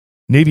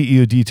Navy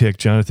EOD Tech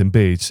Jonathan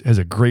Bates has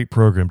a great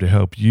program to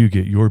help you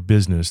get your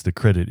business the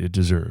credit it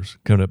deserves.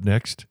 Coming up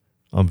next,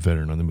 I'm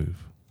Veteran on the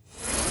Move.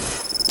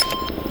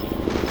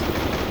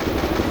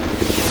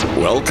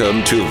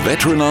 Welcome to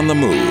Veteran on the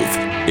Move.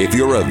 If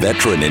you're a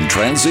veteran in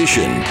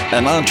transition,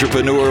 an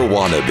entrepreneur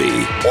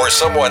wannabe, or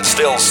someone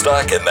still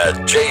stuck in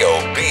that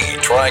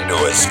JOB trying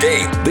to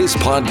escape, this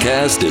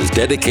podcast is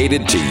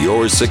dedicated to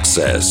your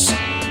success.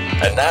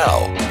 And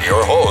now,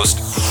 your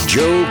host,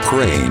 Joe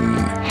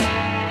Crane.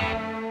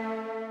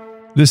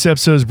 This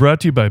episode is brought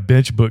to you by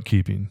Bench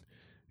Bookkeeping.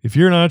 If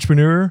you're an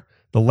entrepreneur,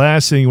 the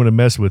last thing you want to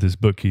mess with is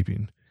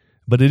bookkeeping.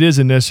 But it is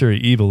a necessary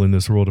evil in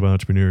this world of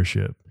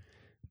entrepreneurship.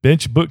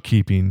 Bench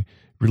Bookkeeping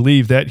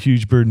relieved that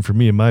huge burden for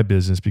me and my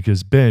business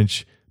because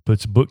Bench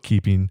puts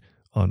bookkeeping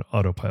on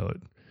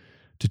autopilot.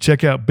 To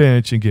check out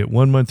Bench and get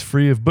 1 month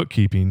free of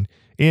bookkeeping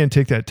and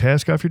take that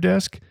task off your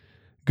desk,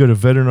 go to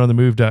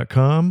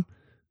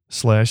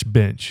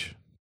veteranonthemove.com/bench.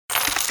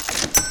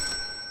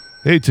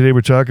 Hey, today we're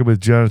talking with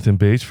Jonathan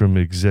Bates from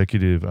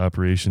Executive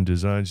Operation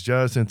Designs.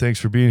 Jonathan, thanks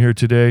for being here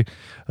today.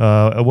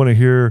 I want to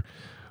hear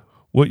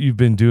what you've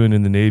been doing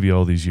in the Navy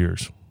all these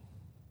years.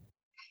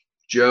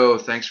 Joe,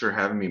 thanks for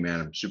having me, man.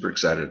 I'm super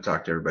excited to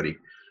talk to everybody.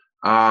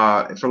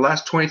 For the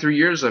last 23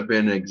 years, I've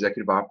been I've been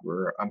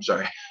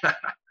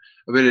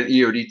an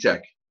EOD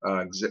tech,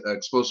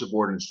 explosive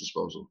ordnance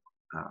disposal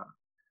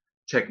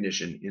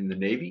technician in the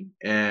Navy,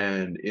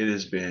 and it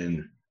has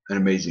been an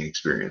amazing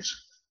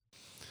experience.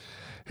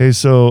 Hey,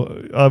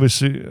 so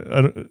obviously,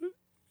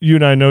 you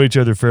and I know each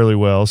other fairly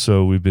well,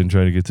 so we've been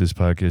trying to get this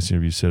podcast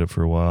interview set up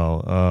for a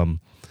while.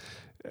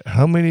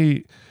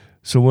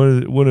 So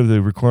one of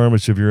the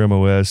requirements of your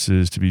MOS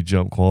is to be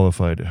jump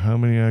qualified. How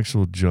many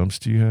actual jumps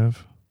do you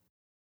have?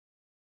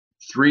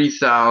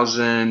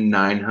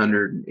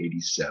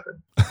 3,987.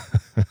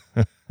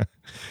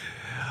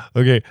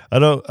 Okay, I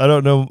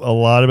don't know a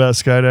lot about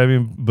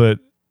skydiving, but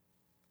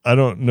I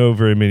don't know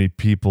very many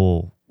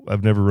people.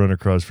 I've never run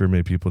across very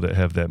many people that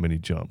have that many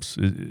jumps.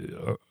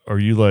 Are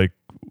you like?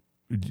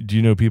 Do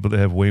you know people that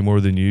have way more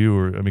than you?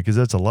 Or because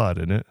that's a lot,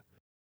 isn't it?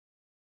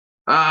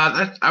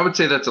 I would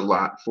say that's a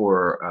lot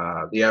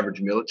for the average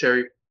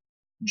military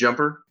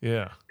jumper.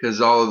 Yeah.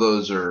 Because all of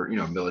those are,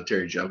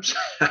 military jumps,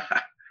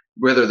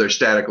 whether they're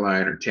static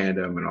line or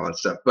tandem and all that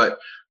stuff. But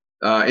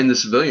in the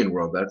civilian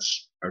world,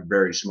 that's a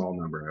very small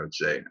number, I would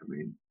say.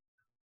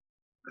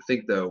 I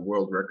think the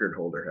world record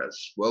holder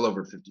has well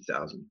over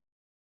 50,000.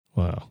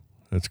 Wow.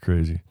 That's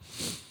crazy.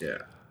 Yeah.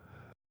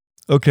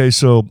 Okay.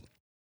 So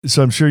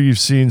I'm sure you've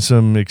seen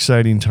some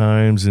exciting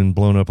times and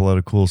blown up a lot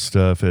of cool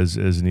stuff as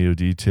an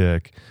EOD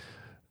tech.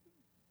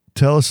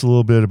 Tell us a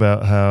little bit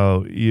about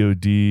how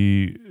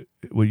EOD,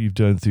 what you've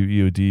done through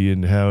EOD,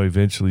 and how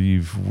eventually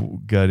you've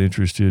got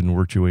interested and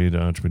worked your way into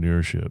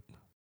entrepreneurship.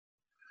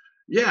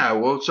 Yeah,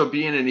 well, so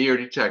being an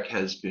EOD tech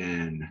has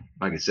been,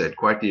 like I said,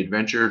 quite the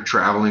adventure,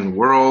 traveling the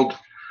world.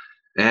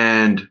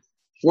 And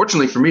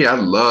fortunately for me, I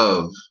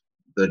love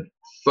the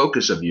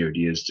focus of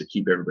EOD is to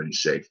keep everybody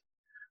safe.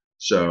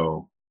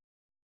 So,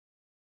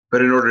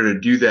 but in order to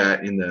do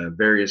that in the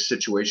various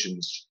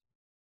situations,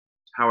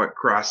 how it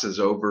crosses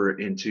over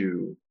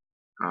into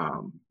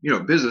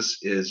business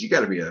is you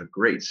got to be a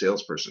great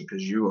salesperson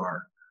because you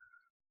are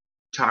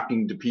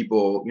talking to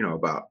people,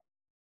 about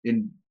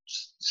in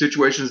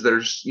situations that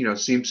are,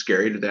 seem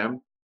scary to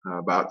them,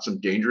 about some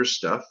dangerous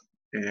stuff.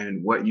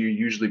 And what you're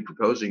usually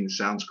proposing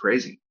sounds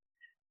crazy.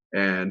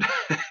 And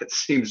it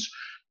seems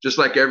just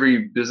like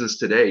every business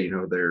today,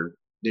 the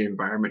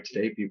environment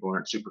today, people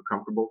aren't super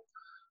comfortable,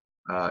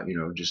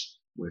 just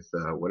with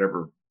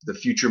whatever the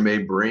future may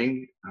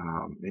bring.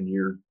 And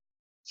you're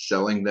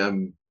selling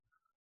them,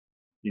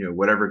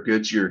 whatever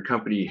goods your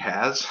company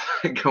has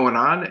going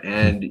on.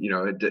 And,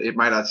 it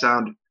might not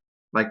sound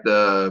like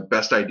the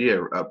best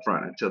idea up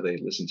front until they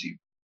listen to you.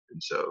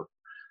 And so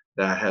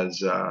that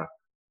has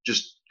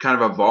just kind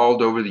of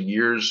evolved over the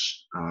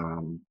years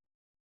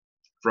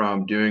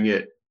from doing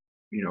it,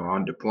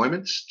 on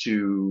deployments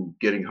to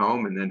getting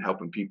home and then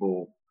helping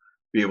people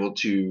be able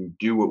to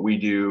do what we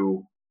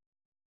do,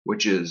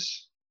 which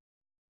is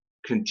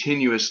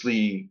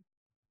continuously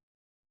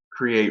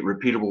create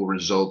repeatable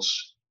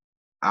results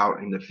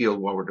out in the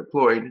field while we're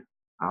deployed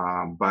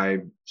by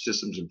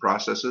systems and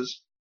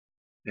processes,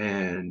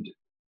 and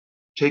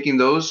taking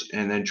those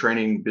and then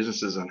training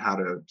businesses on how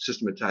to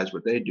systematize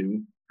what they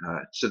do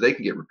so they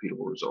can get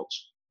repeatable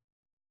results.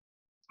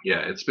 Yeah,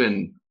 it's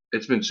been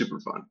super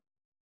fun.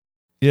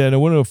 Yeah,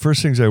 and one of the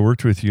first things I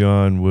worked with you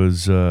on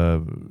was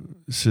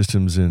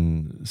systems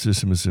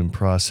and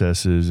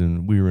processes,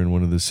 and we were in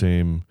one of the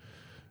same,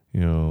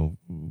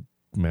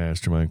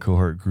 mastermind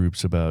cohort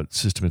groups about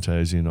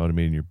systematizing and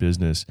automating your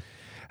business.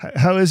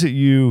 How is it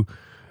you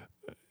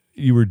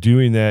were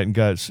doing that and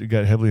got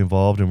heavily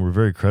involved and were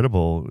very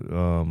credible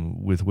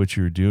with what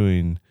you were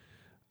doing,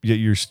 yet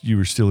you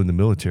were still in the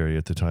military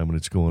at the time when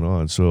it's going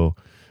on? So,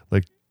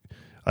 like,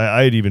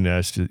 I had even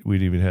asked,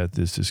 we'd even had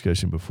this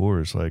discussion before.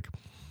 It's like,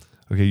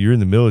 okay, you're in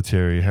the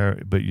military,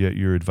 but yet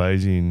you're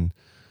advising,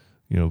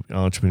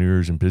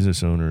 entrepreneurs and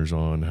business owners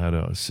on how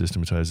to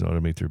systematize and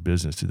automate their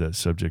business? Did that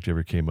subject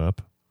ever came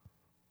up?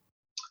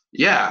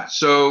 Yeah,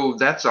 so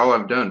that's all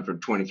I've done for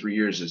 23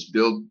 years is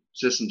build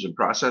systems and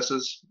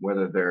processes,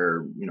 whether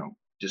they're,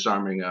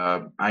 disarming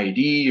a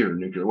IED or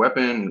nuclear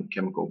weapon,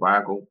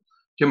 biological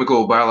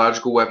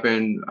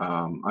weapon,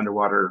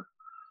 underwater,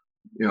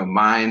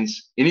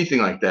 mines,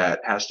 anything like that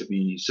has to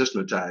be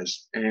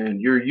systematized. And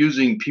you're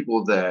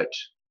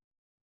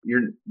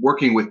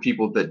working with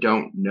people that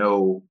don't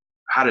know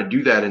how to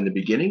do that in the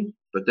beginning.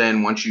 But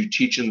then once you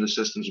teach them the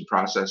systems and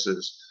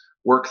processes,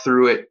 work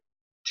through it,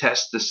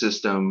 test the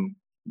system,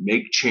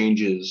 make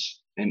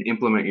changes, and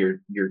implement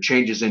your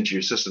changes into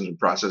your systems and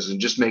processes, and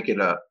just make it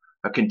a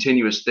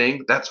continuous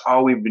thing. That's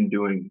all we've been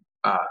doing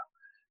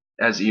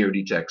as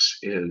EOD techs,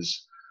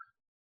 is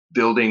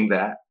building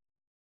that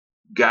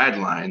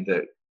guideline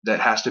that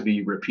has to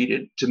be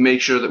repeated to make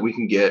sure that we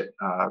can get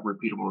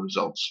repeatable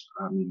results,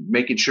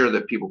 making sure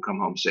that people come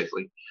home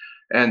safely.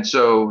 And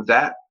so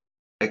that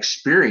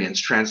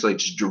experience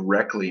translates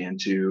directly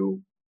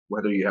into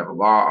whether you have a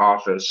law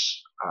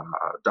office, a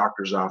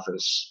doctor's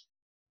office,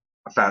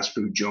 a fast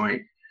food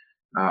joint,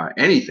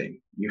 anything.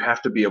 You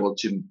have to be able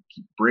to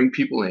bring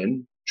people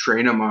in,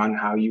 train them on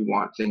how you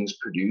want things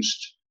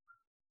produced,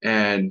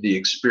 and the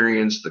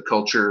experience, the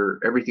culture,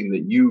 everything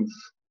that you've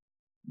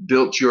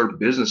built your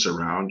business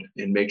around,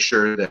 and make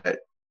sure that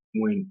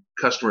when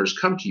customers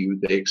come to you,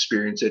 they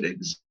experience it.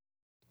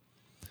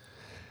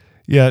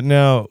 Yeah.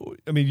 Now,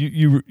 I mean,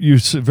 you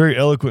very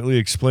eloquently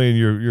explained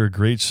you're a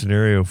great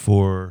scenario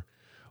for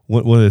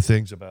one of the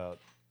things about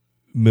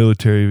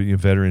military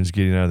veterans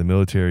getting out of the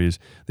military is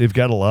they've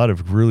got a lot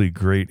of really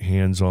great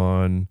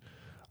hands-on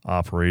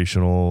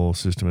operational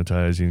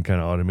systematizing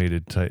kind of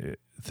automated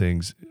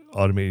things,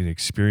 automating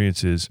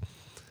experiences.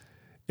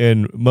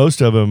 And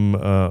most of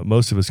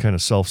us kind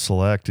of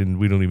self-select, and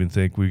we don't even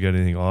think we got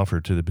anything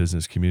offered to the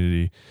business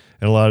community.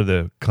 And a lot of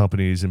the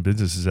companies and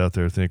businesses out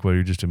there think, well,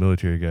 you're just a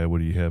military guy. What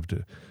do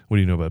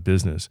you know about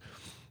business?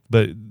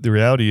 But the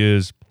reality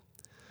is,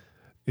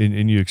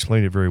 and you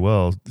explained it very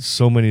well,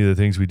 so many of the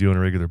things we do on a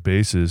regular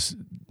basis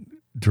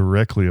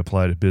directly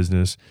apply to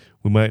business.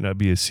 We might not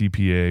be a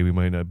CPA, we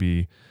might not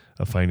be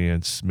a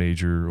finance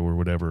major or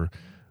whatever,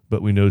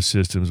 but we know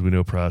systems, we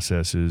know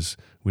processes,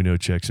 we know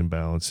checks and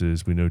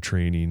balances, we know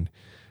training,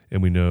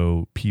 and we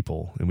know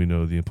people, and we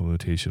know the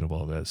implementation of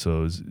all that.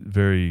 So it's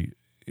very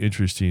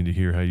interesting to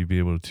hear how you'd be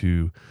able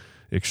to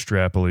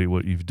extrapolate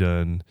what you've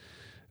done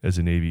as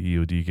a Navy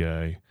EOD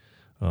guy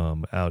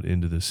out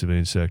into the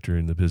civilian sector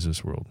and the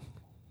business world.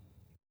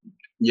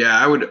 Yeah,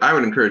 I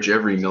would encourage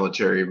every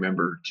military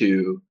member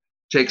to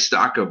take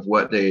stock of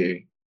what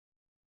they've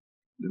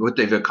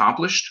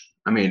accomplished.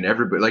 I mean,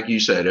 everybody, like you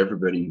said,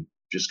 everybody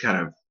just kind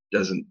of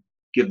doesn't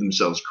give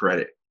themselves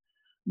credit.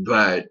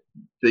 But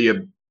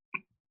I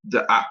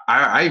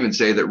even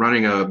say that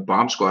running a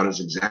bomb squad is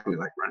exactly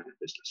like running a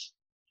business.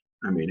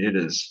 I mean, it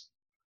is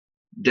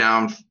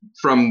down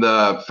from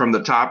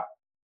the top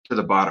to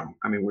the bottom.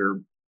 I mean, we're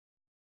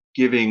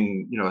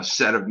giving a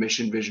set of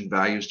mission, vision,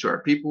 values to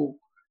our people.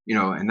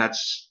 And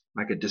that's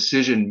like a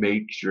decision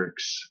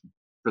matrix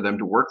for them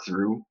to work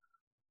through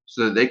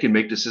so that they can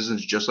make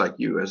decisions just like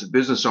you. As a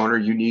business owner,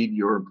 you need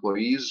your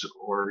employees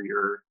or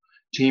your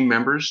team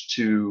members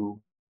to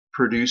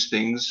produce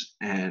things.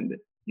 And,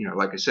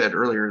 like I said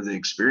earlier, the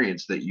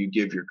experience that you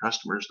give your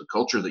customers, the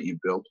culture that you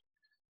built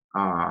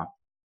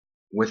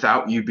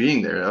without you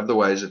being there.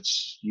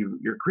 Otherwise,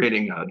 you're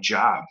creating a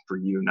job for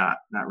you, not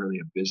really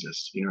a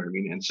business. You know what I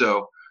mean? And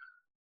so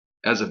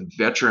as a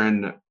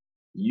veteran,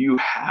 you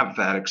have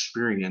that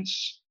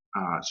experience.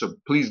 So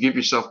please give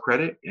yourself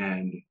credit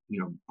and,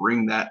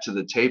 bring that to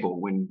the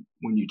table when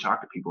you talk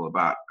to people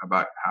about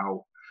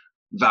how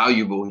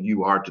valuable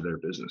you are to their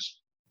business.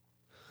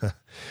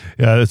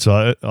 Yeah, that's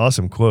an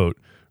awesome quote.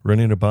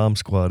 Running a bomb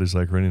squad is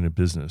like running a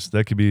business.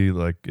 That could be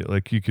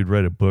like you could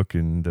write a book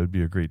and that'd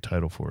be a great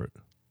title for it.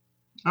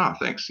 Oh,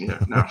 thanks. Yeah,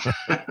 no.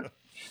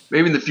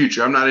 Maybe in the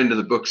future. I'm not into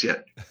the books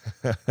yet.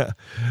 All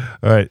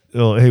right.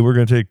 Well, hey, we're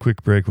going to take a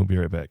quick break. We'll be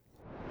right back.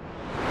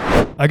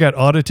 I got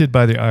audited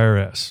by the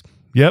IRS.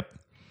 Yep.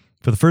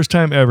 For the first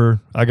time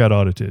ever, I got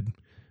audited.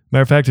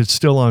 Matter of fact, it's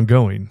still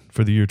ongoing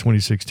for the year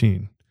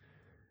 2016.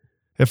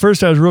 At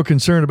first, I was real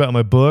concerned about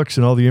my books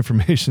and all the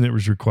information that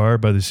was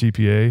required by the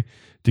CPA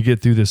to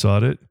get through this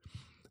audit.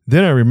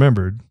 Then I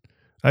remembered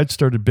I'd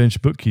started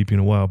bench bookkeeping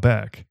a while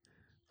back.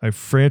 I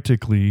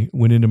frantically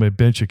went into my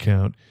bench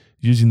account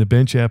using the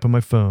bench app on my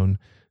phone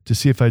to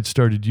see if I'd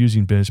started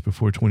using bench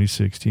before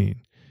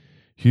 2016.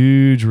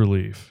 Huge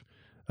relief.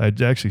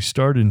 I'd actually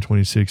started in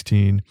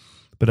 2016,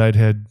 but I'd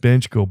had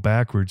bench go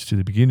backwards to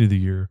the beginning of the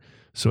year,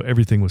 so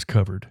everything was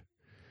covered.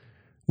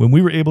 When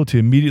we were able to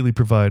immediately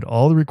provide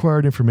all the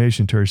required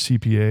information to our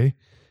CPA,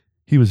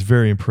 he was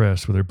very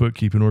impressed with our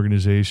bookkeeping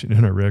organization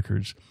and our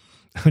records.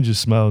 I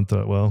just smiled and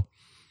thought, well,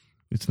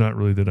 it's not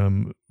really that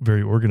I'm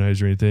very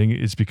organized or anything.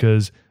 It's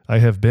because I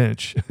have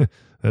bench.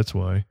 That's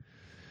why.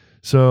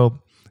 So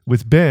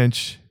with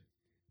bench,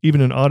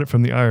 even an audit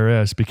from the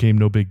IRS became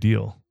no big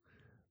deal.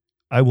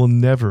 I will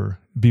never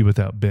be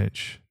without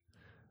bench.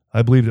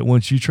 I believe that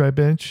once you try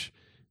Bench,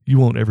 you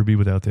won't ever be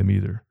without them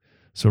either.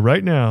 So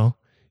right now,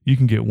 you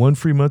can get 1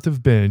 free month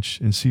of Bench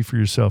and see for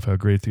yourself how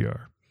great they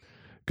are.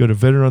 Go to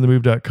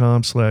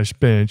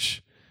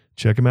veteranonthemove.com/bench.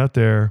 Check them out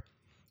there.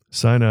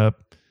 Sign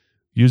up.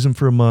 Use them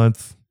for a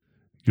month.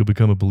 You'll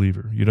become a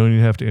believer. You don't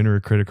even have to enter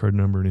a credit card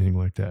number or anything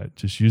like that.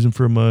 Just use them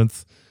for a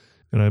month,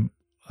 and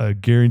I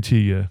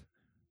guarantee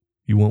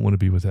you won't want to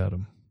be without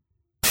them.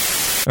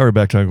 All right,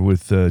 back talking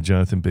with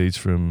Jonathan Bates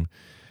from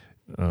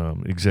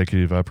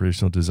Executive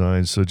Operational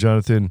Design. So,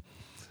 Jonathan,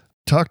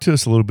 talk to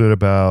us a little bit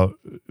about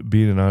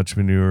being an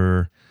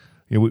entrepreneur.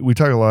 We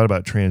talk a lot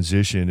about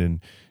transition, and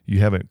you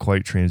haven't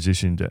quite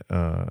transitioned.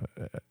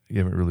 You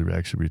haven't really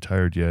actually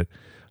retired yet.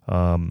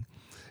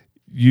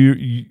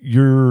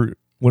 You're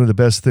one of the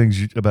best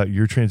things about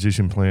your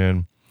transition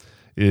plan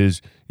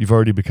is you've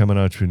already become an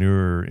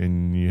entrepreneur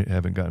and you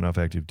haven't gotten off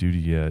active duty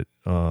yet.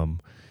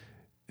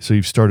 So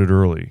you've started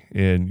early,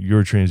 and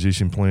your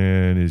transition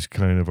plan is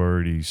kind of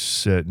already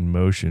set in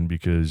motion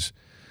because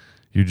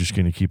you're just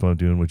going to keep on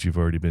doing what you've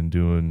already been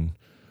doing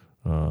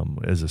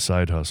as a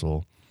side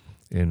hustle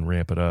and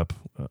ramp it up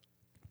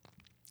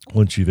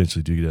once you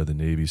eventually do get out of the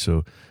Navy.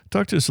 So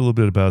talk to us a little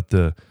bit about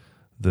the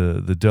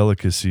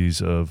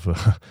delicacies of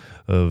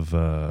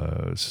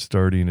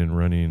starting and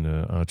running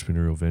an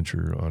entrepreneurial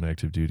venture on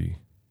active duty.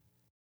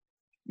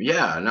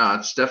 Yeah, no,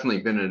 it's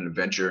definitely been an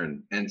adventure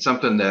and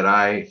something that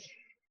I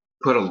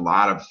put a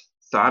lot of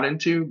thought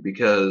into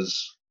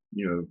because,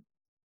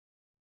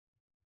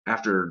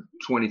 after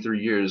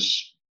 23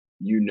 years,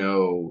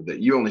 that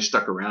you only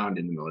stuck around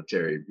in the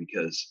military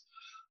because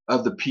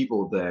of the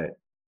people that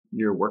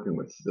you're working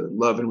with, the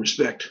love and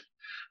respect,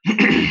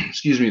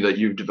 excuse me, that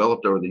you've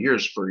developed over the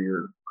years for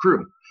your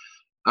crew.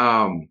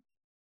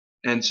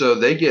 And so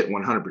they get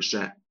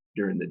 100%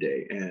 during the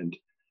day. And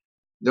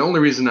the only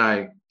reason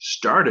I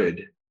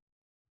started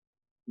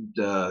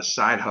the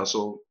side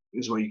hustle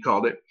is what you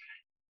called it,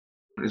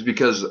 is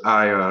because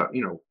I,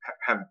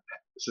 have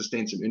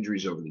sustained some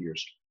injuries over the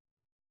years.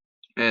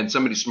 And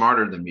somebody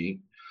smarter than me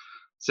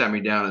sat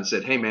me down and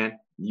said, "Hey, man,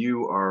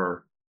 you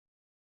are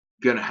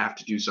going to have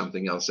to do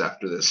something else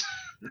after this."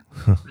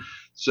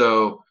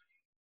 So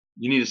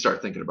you need to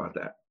start thinking about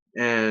that.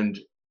 And,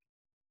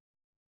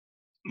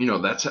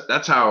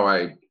 that's how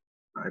I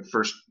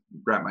first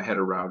wrapped my head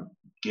around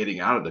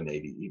getting out of the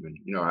Navy even.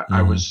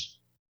 I was,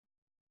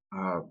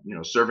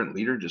 servant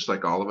leader, just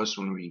like all of us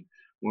when we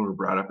were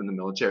brought up in the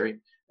military.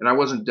 And I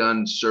wasn't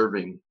done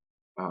serving,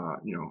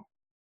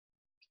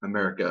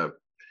 America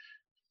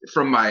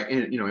from my,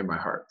 in my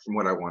heart, from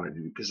what I wanted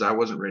to do, because I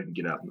wasn't ready to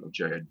get out of the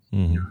military.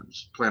 I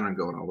was planning on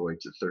going all the way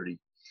to 30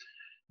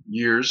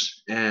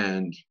 years.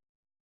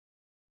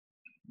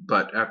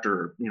 But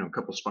after, a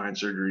couple spine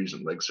surgeries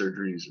and leg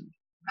surgeries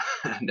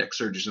and neck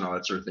surgeries and all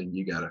that sort of thing,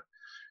 you gotta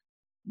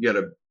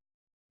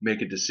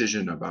make a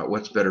decision about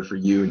what's better for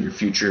you and your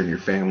future and your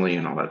family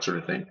and all that sort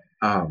of thing.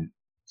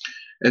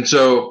 And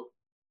so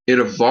it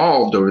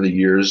evolved over the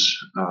years,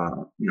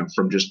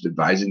 from just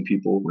advising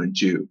people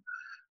into,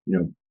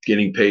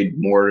 getting paid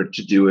more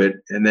to do it,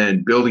 and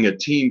then building a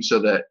team so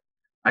that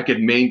I could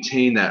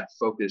maintain that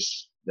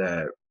focus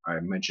that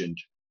I mentioned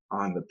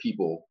on the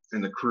people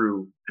and the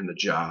crew and the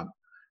job,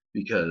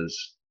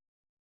 because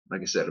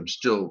like I said, I'm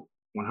still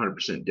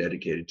 100%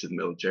 dedicated to the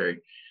military.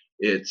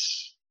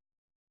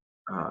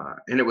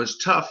 And it was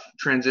tough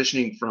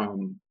transitioning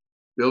from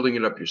building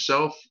it up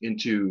yourself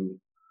into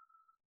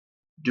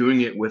doing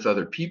it with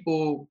other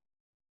people.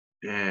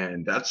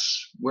 And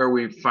that's where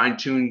we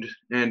fine-tuned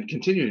and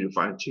continue to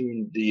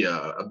fine-tune the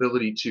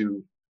ability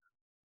to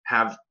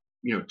have,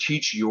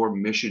 teach your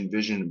mission,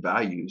 vision, and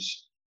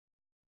values,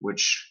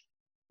 which,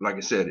 like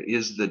I said,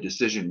 is the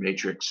decision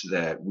matrix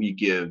that we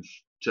give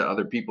to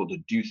other people to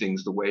do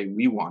things the way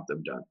we want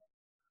them done.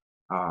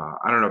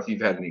 I don't know if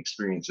you've had any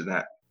experience in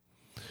that.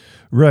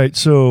 Right.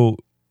 So,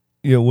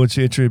 what's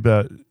interesting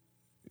about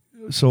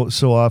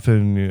so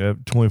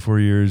often, 24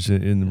 years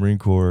in the Marine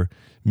Corps,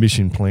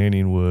 mission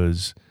planning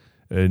was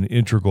an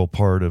integral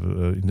part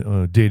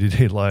of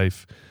day-to-day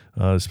life,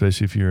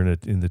 especially if you're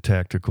in the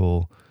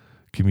tactical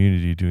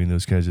community doing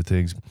those kinds of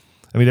things.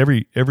 I mean,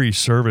 every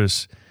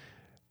service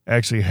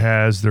actually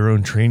has their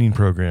own training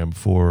program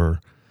for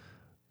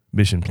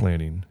mission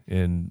planning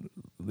and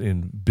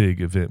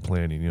big event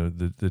planning,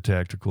 the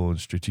tactical and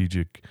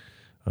strategic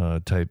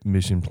type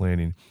mission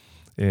planning.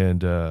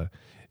 And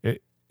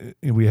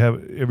we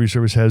have, every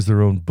service has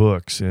their own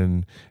books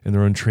and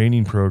their own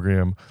training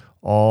program,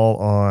 all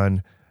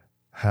on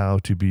how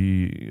to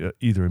be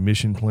either a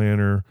mission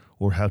planner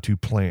or how to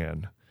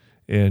plan.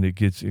 And it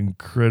gets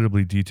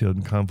incredibly detailed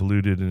and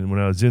convoluted. And when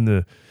I was in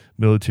the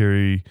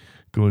military,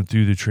 going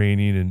through the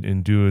training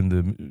and doing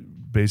the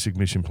basic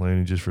mission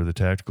planning just for the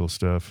tactical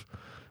stuff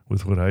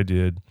with what I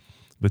did,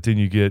 but then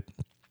you get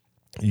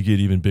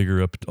even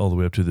bigger, up all the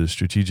way up to the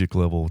strategic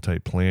level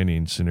type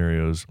planning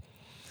scenarios,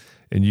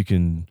 and you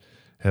can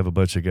have a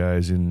bunch of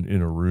guys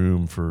in a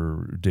room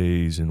for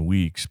days and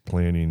weeks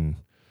planning,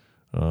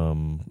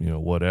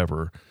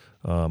 whatever.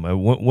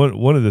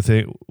 One of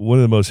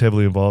the most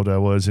heavily involved I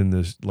was in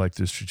this, like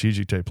the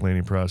strategic type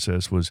planning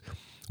process, was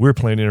we were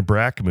planning a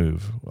BRAC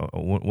move.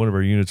 One of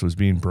our units was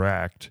being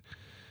BRAC'd,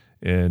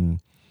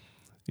 and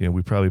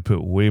we probably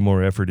put way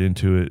more effort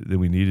into it than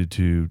we needed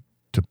to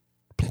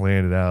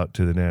plan it out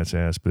to the gnat's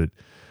ass. But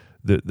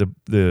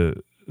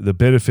the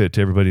benefit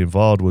to everybody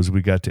involved was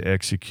we got to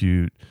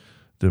execute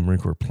the Marine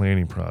Corps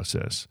planning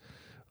process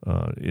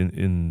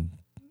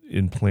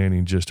in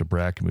planning just a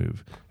BRAC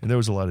move. And there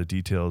was a lot of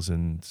details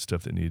and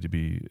stuff that needed to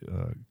be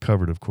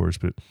covered, of course,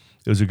 but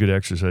it was a good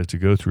exercise to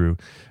go through.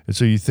 And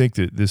so you think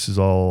that this is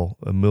all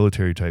a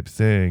military type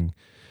thing.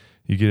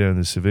 You get out in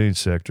the civilian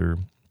sector,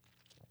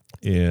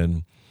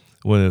 and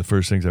one of the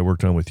first things I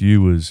worked on with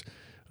you was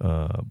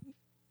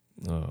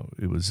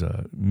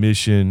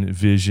mission,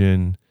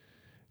 vision,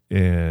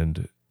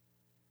 and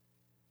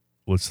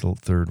what's the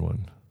third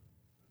one?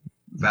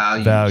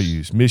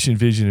 Values. Mission,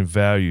 vision, and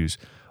values.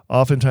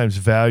 Oftentimes,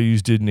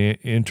 values didn't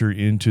enter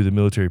into the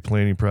military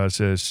planning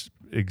process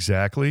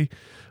exactly,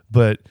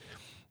 but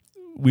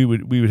we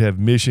would have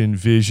mission,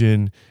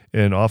 vision,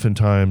 and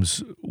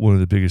oftentimes one of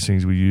the biggest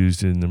things we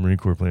used in the Marine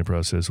Corps planning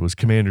process was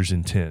commander's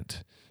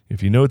intent.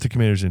 If you know what the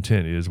commander's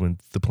intent is, when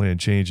the plan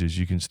changes,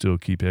 you can still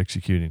keep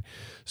executing.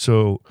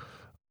 So,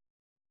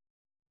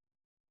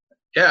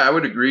 yeah, I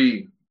would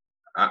agree.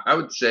 I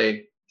would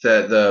say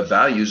that the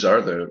values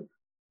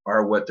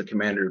are what the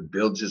commander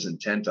builds his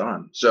intent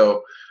on.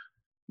 So,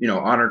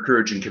 honor,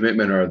 courage, and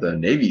commitment are the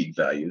Navy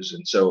values.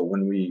 And so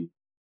when we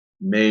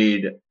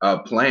made a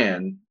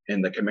plan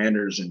and the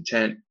commander's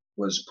intent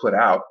was put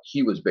out,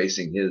 he was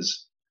basing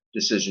his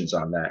decisions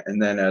on that.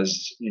 And then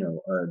as,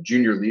 a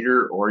junior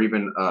leader or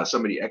even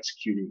somebody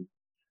executing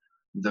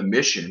the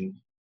mission,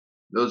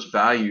 those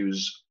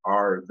values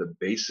are the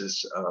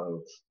basis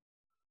of,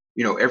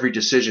 every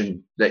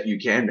decision that you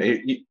can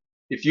make.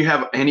 If you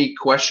have any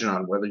question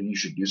on whether you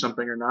should do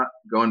something or not,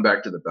 going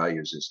back to the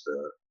values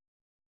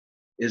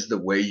is the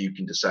way you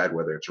can decide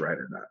whether it's right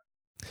or not.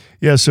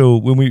 Yeah. So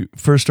when we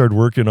first started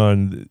working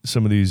on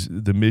some of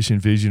the mission,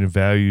 vision, and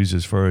values,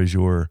 as far as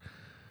your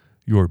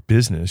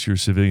business, your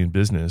civilian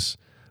business,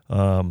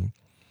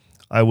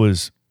 I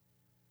was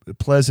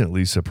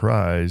pleasantly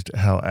surprised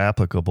how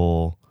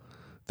applicable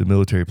the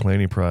military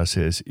planning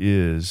process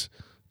is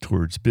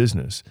towards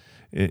business,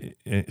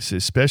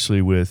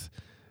 especially with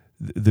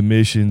the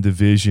mission, the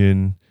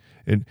vision,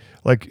 and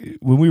like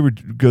when we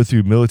would go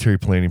through military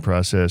planning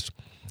process,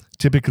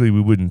 typically we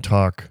wouldn't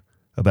talk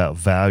about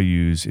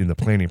values in the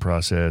planning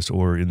process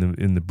or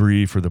in the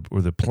brief or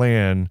the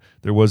plan.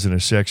 There wasn't a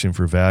section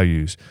for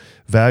values.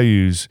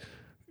 Values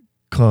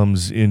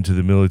comes into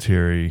the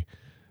military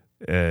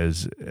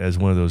as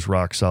one of those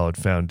rock solid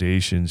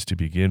foundations to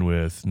begin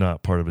with,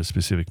 not part of a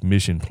specific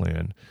mission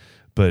plan.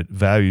 But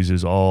values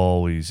is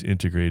always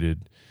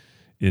integrated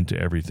into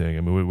everything.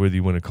 I mean, whether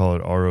you want to call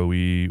it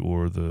ROE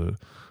or the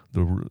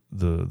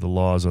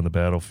laws on the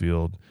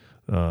battlefield,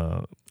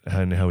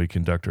 and how we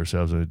conduct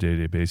ourselves on a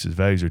day-to-day basis,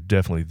 values are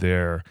definitely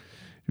there.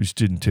 We just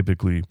didn't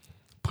typically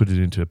put it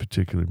into a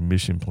particular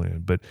mission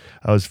plan. But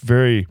I was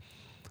very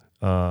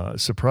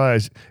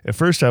surprised. At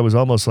first, I was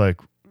almost like,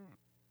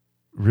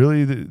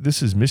 really,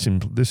 this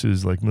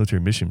is like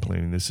military mission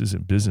planning. This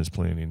isn't business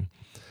planning.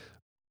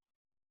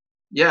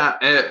 Yeah.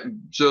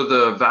 So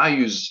the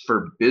values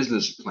for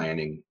business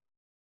planning,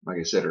 like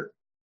I said, are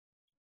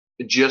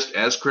just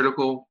as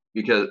critical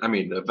because,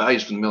 the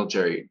values from the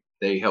military,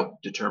 they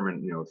help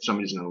determine, if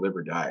somebody's going to live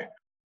or die.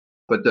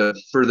 But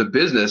for the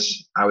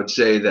business, I would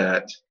say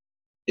that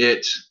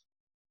it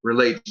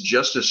relates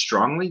just as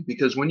strongly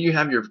because when you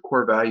have your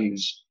core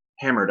values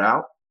hammered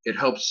out, it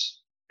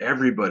helps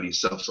everybody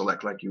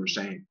self-select, like you were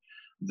saying.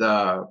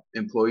 The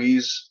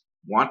employees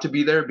want to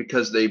be there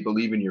because they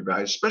believe in your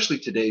values, especially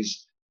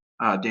today's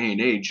day and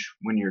age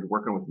when you're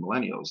working with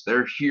millennials.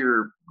 They're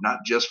here not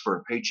just for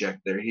a paycheck.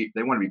 They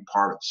want to be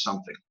part of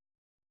something.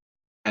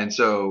 And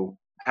so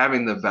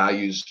having the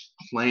values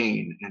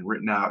plain and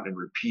written out and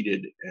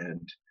repeated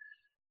and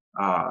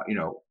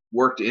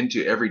worked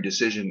into every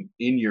decision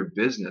in your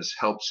business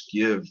helps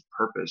give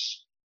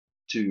purpose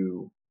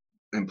to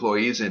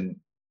employees. And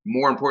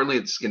more importantly,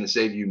 it's going to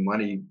save you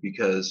money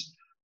because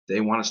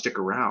they want to stick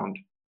around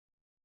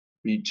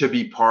to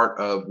be part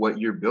of what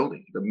you're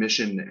building, the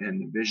mission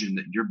and the vision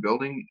that you're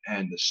building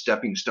and the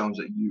stepping stones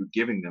that you're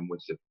giving them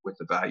with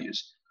the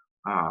values.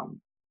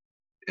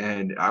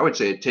 And I would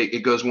say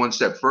it goes one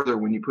step further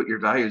when you put your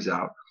values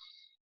out.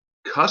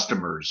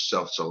 Customers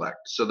self-select.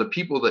 So the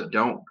people that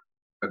don't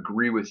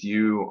agree with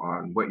you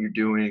on what you're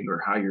doing or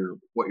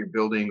what you're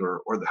building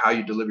or how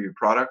you deliver your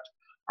product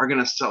are going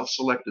to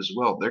self-select as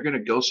well. They're going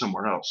to go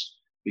somewhere else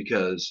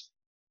because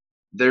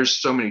there's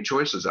so many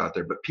choices out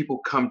there, but people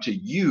come to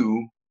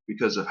you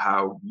because of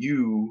how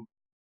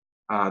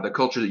the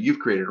culture that you've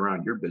created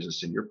around your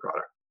business and your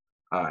product.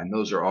 And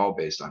those are all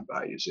based on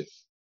values.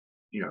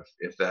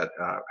 If that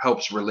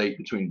helps relate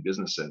between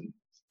business and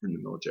the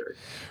military.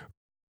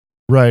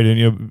 Right.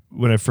 And,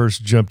 when I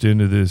first jumped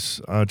into this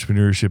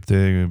entrepreneurship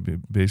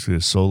thing, basically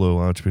a solo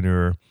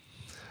entrepreneur,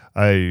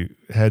 I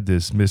had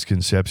this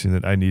misconception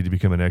that I need to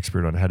become an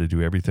expert on how to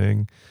do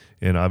everything.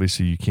 And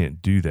obviously you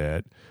can't do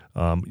that.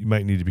 You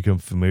might need to become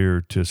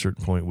familiar to a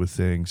certain point with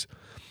things.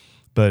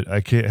 But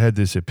I had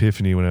this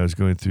epiphany when I was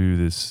going through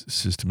this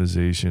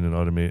systemization and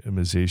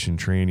automation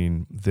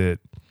training that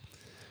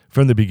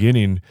from the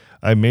beginning,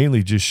 I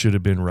mainly just should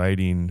have been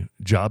writing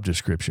job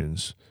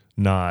descriptions,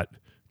 not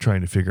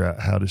trying to figure out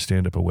how to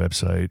stand up a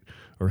website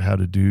or how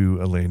to do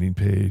a landing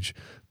page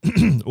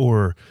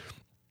or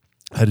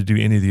how to do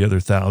any of the other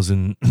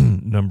 1,000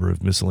 number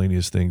of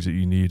miscellaneous things that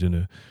you need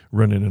in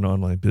running an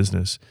online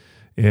business.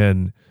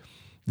 And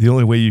the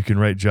only way you can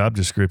write job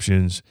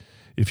descriptions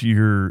if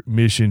your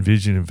mission,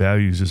 vision, and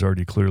values is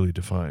already clearly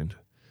defined.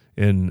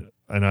 And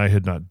I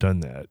had not done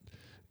that.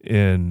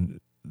 And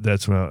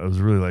that's when I was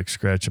really like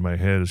scratching my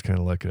head. It's kind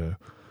of like an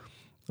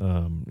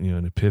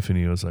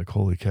epiphany. I was like,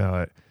 holy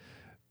cow,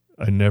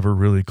 I never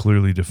really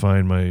clearly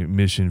defined my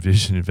mission,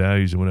 vision, and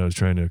values and what I was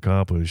trying to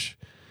accomplish,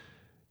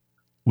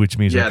 which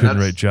means I couldn't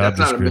write job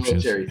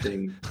descriptions. That's not a military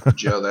thing,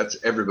 Joe. That's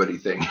everybody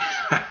thing.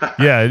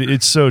 Yeah,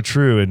 it's so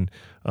true. And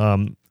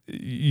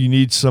you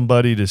need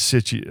somebody to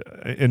sit you.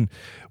 And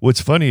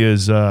what's funny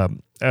is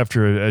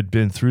after I'd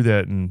been through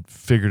that and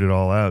figured it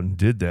all out and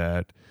did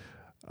that,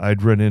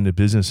 I'd run into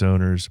business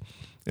owners,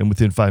 and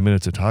within 5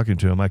 minutes of talking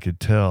to them, I could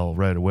tell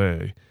right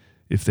away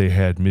if they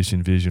had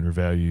mission, vision, or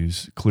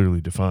values clearly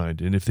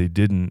defined. And if they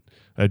didn't,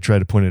 I'd try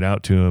to point it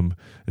out to them.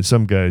 And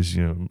some guys,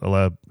 a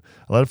lot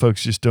of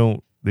folks just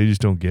don't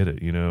get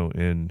it,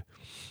 and,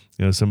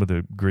 some of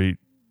the great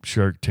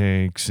Shark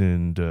Tanks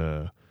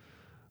and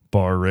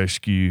Bar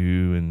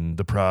Rescue and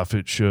the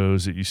profit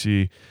shows that you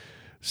see,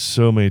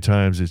 so many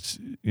times it's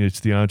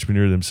the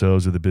entrepreneur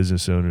themselves or the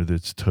business owner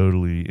that's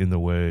totally in the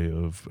way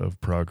of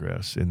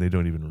progress, and they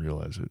don't even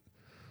realize it.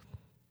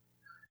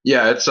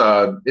 Yeah, it's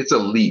a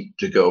leap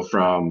to go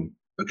from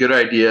a good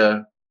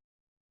idea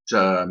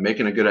to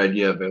making a good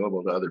idea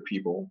available to other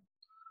people,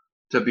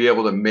 to be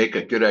able to make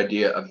a good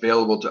idea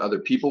available to other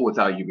people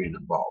without you being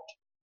involved.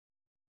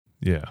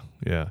 Yeah.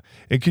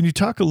 And can you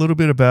talk a little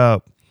bit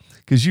about,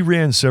 because you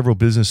ran several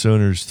business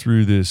owners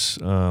through this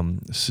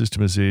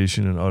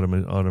systemization and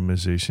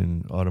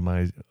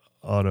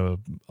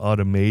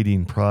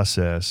automating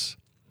process.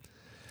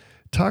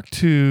 Talk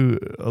to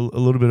a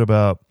little bit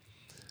about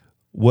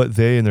what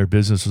they and their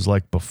business was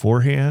like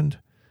beforehand,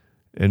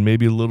 and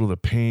maybe a little of the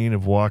pain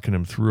of walking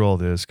them through all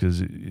this,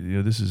 because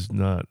this is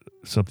not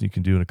something you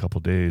can do in a couple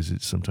of days.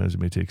 Sometimes it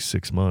may take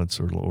 6 months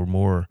or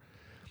more.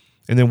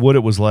 And then what it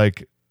was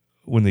like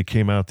when they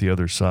came out the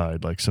other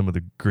side, like some of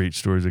the great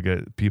stories. I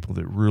got people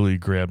that really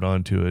grabbed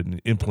onto it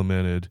and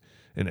implemented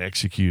and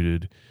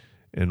executed,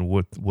 and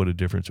what a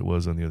difference it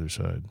was on the other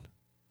side.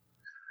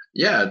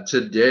 Yeah,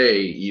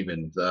 today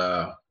even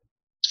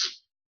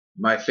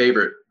my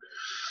favorite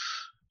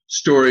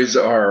stories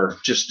are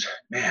just,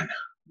 man,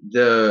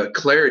 the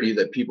clarity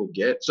that people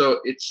get. So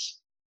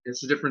it's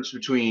the difference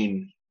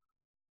between,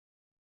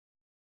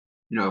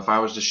 if I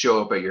was to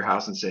show up at your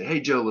house and say, hey,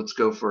 Joe, let's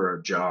go for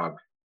a jog.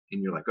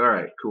 And you're like, all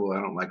right, cool.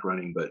 I don't like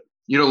running, but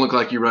you don't look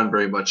like you run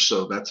very much.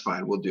 So that's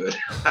fine. We'll do it.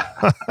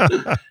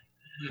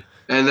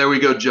 And then we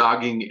go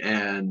jogging,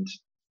 and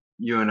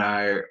you and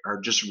I are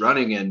just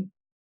running, and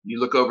you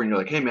look over and you're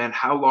like, hey man,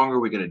 how long are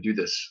we going to do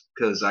this?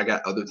 Because I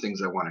got other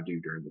things I want to do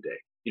during the day.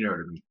 You know what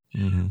I mean?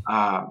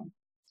 Mm-hmm.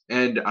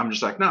 And I'm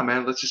just like, no,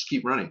 man, let's just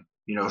keep running.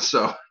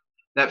 So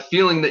that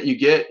feeling that you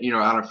get, I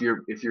don't know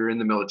if you're in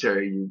the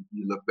military,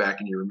 you look back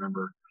and you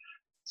remember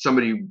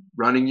somebody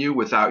running you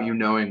without you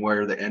knowing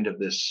where the end of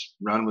this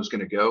run was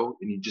going to go,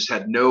 and you just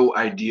had no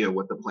idea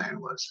what the plan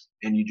was,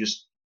 and you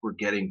just were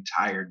getting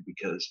tired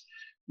because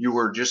you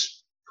were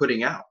just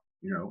putting out.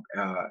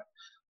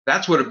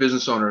 That's what a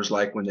business owner is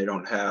like when they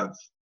don't have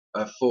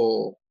a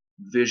full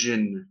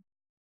vision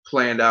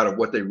planned out of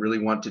what they really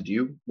want to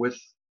do with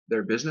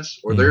their business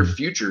or their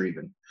future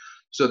even.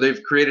 So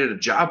they've created a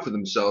job for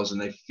themselves,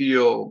 and they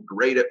feel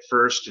great at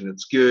first, and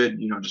it's good,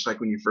 just like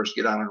when you first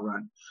get on a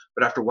run.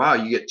 But after a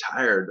while, you get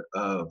tired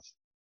of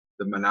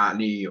the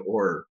monotony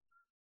or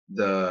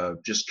the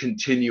just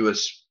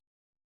continuous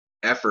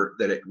effort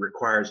that it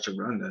requires to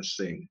run this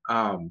thing.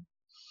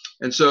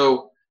 And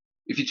so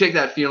if you take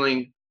that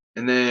feeling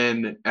and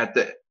then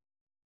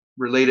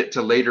relate it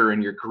to later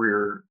in your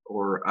career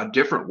or a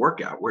different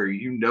workout where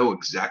you know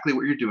exactly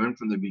what you're doing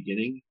from the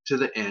beginning to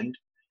the end,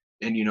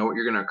 and you know what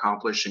you're going to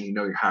accomplish, and you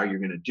know how you're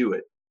going to do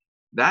it.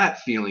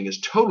 That feeling is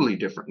totally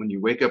different when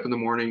you wake up in the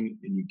morning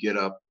and you get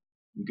up,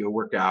 you go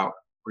work out,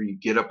 or you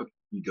get up,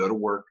 you go to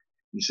work,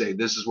 you say,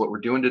 this is what we're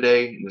doing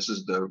today, and this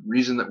is the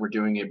reason that we're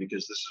doing it,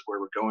 because this is where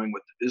we're going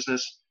with the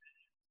business.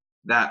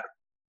 That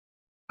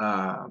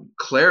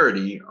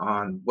clarity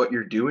on what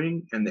you're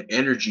doing and the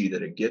energy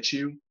that it gets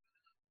you,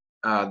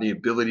 the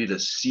ability to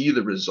see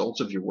the results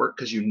of your work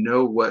because you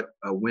know what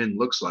a win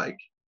looks like.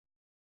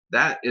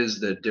 That is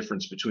the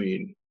difference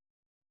between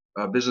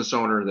a business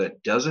owner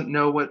that doesn't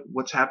know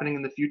what's happening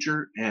in the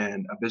future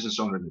and a business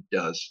owner that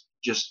does.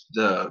 Just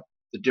the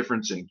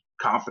difference in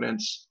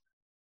confidence,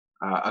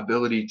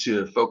 ability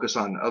to focus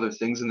on other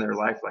things in their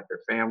life, like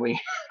their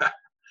family,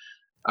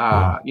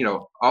 Yeah.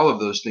 All of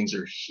those things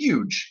are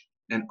huge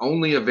and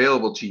only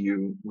available to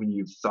you when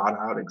you've thought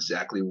out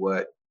exactly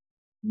what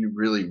you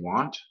really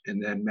want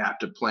and then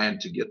mapped a plan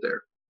to get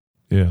there.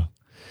 Yeah.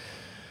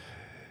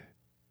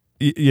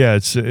 Yeah,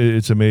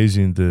 it's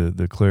amazing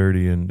the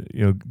clarity,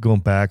 and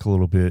going back a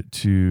little bit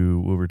to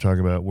what we're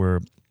talking about,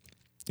 where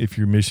if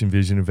your mission,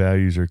 vision, and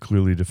values are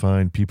clearly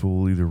defined, people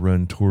will either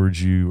run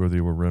towards you or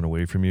they will run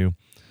away from you.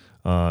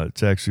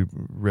 It's actually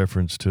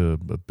reference to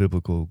a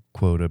biblical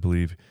quote, I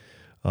believe.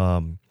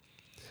 Um,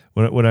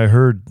 when I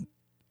heard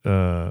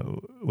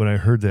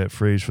that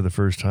phrase for the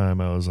first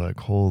time, I was like,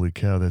 "Holy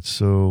cow!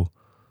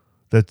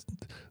 That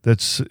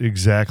that's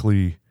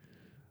exactly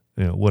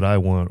what I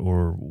want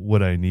or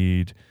what I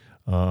need."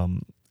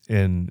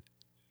 And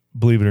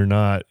believe it or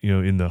not,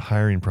 in the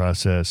hiring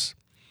process,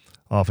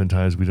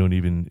 oftentimes we don't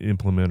even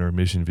implement our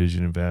mission,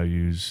 vision, and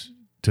values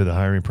to the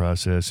hiring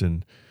process,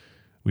 and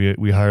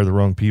we hire the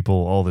wrong people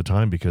all the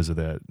time because of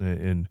that.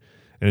 And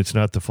it's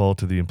not the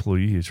fault of the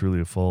employee; it's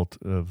really a fault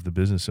of the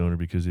business owner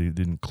because they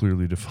didn't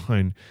clearly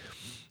define.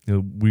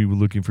 We were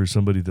looking for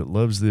somebody that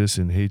loves this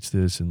and hates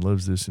this, and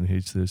loves this and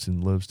hates this,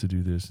 and loves to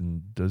do this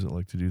and doesn't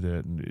like to do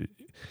that, and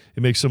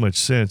it makes so much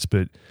sense,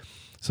 but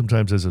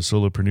sometimes as a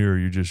solopreneur,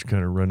 you're just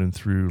kind of running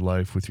through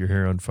life with your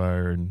hair on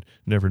fire and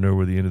never know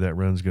where the end of that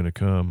run's going to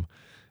come.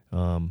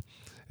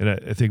 And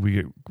I think we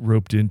get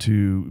roped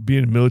into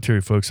being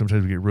military folks.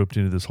 Sometimes we get roped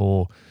into this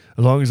whole,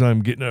 as long as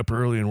I'm getting up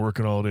early and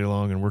working all day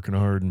long and working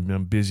hard and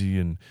I'm busy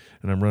and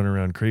I'm running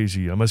around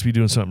crazy, I must be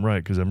doing something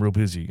right because I'm real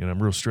busy and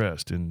I'm real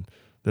stressed. And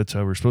that's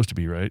how we're supposed to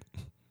be, right?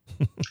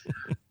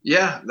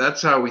 Yeah,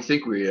 that's how we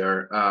think we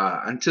are,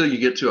 until you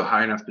get to a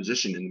high enough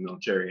position in the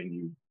military and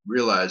you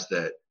realize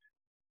that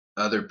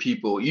other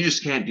people, you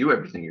just can't do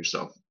everything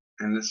yourself.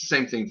 And it's the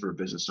same thing for a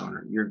business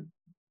owner.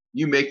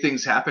 You make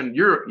things happen.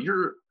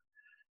 You're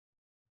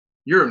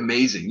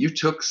amazing. You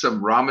took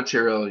some raw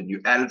material and you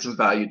added some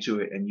value to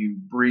it and you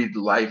breathed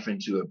life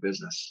into a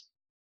business.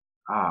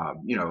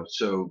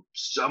 So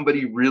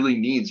somebody really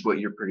needs what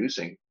you're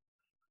producing.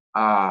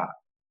 Uh,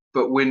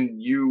 but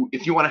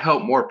if you want to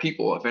help more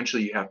people,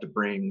 eventually you have to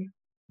bring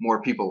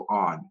more people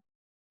on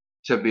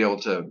to be able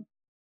to,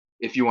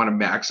 if you want to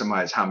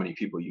maximize how many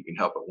people you can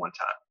help at one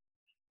time.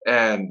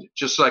 And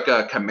just like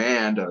a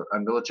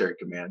military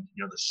command,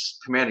 this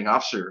commanding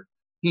officer,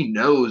 he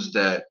knows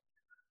that,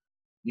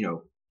 you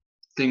know,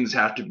 things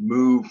have to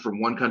move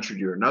from one country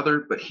to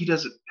another, but he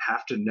doesn't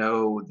have to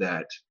know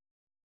that,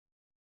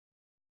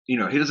 he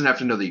doesn't have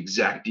to know the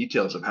exact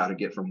details of how to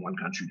get from one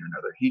country to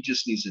another. He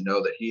just needs to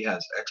know that he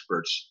has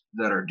experts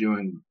that are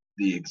doing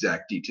the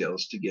exact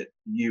details to get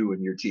you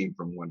and your team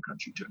from one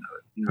country to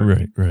another. You know what I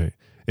Right, mean? right.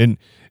 And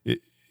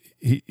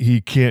he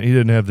can't, he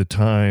doesn't have the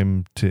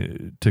time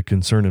to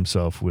concern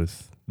himself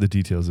with the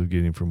details of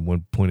getting from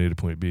one point A to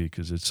point B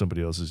because it's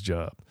somebody else's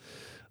job.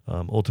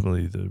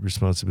 Ultimately, the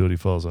responsibility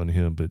falls on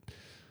him, but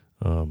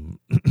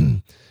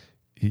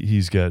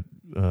he's got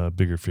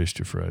bigger fish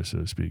to fry, so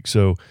to speak.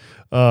 So,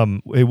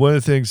 hey, one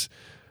of the things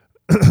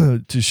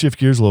to shift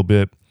gears a little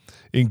bit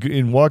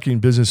in walking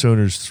business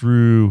owners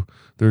through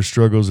their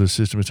struggles of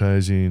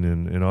systematizing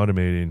and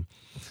automating.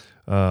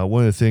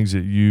 One of the things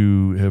that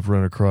you have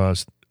run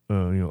across,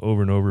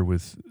 over and over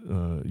with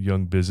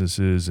young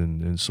businesses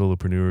and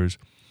solopreneurs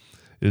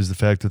is the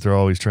fact that they're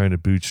always trying to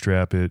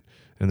bootstrap it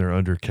and they're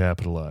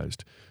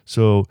undercapitalized.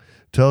 So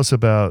tell us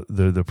about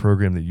the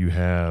program that you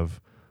have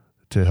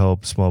to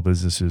help small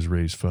businesses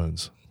raise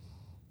funds.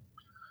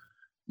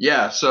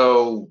 Yeah.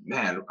 So,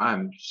 man,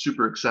 I'm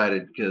super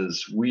excited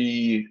because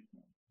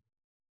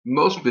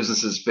most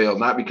businesses fail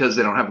not because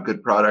they don't have a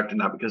good product and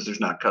not because there's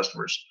not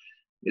customers.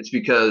 It's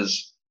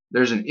because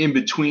there's an in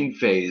between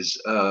phase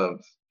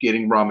of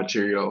getting raw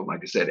material, like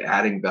I said,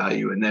 adding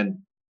value, and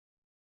then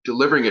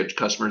delivering it to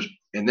customers,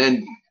 and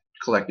then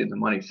collecting the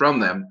money from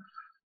them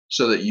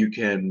so that you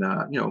can,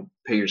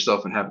 pay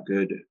yourself and have a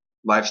good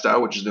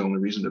lifestyle, which is the only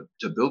reason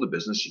to build a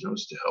business,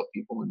 is to help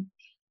people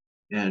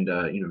and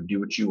do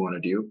what you want to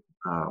do.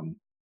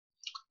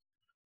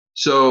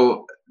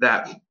 So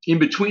that in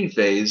between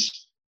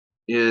phase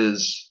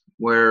is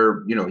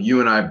where you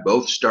and I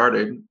both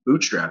started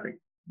bootstrapping.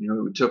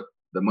 We took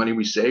the money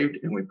we saved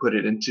and we put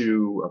it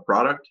into a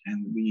product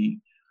and we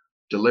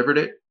delivered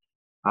it.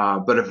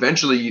 But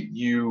eventually,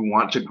 you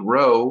want to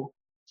grow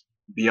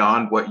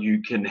beyond what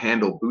you can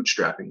handle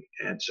bootstrapping,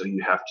 and so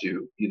you have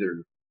to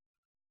either,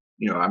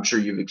 I'm sure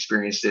you've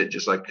experienced it,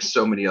 just like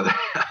so many other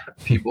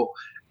people,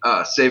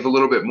 save a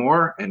little bit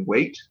more and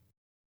wait,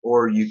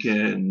 or you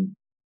can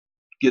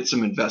get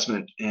some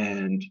investment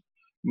and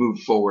move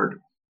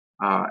forward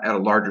at a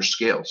larger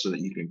scale so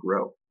that you can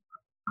grow.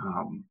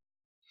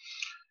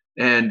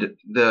 And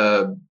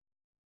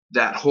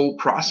that whole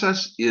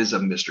process is a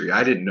mystery.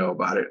 I didn't know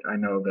about it. I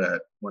know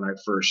that when I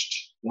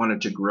first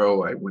wanted to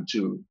grow, I went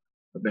to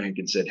a bank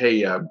and said,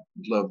 "Hey, I'd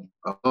love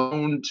a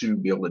loan to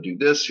be able to do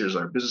this. Here's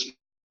our business.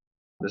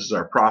 This is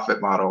our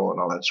profit model and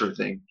all that sort of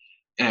thing."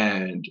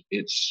 And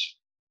it's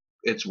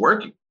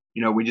working.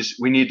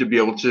 We need to be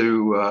able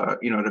to,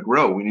 to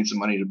grow. We need some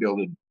money to be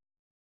able to,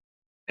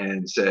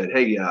 and said,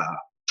 "Hey,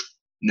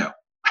 no."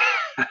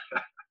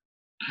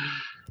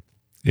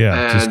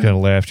 Yeah, just And kind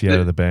of laughed you out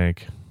of the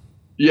bank.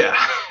 yeah,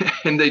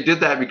 and they did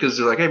that because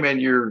they're like, "Hey, man,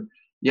 you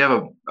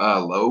have a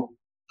low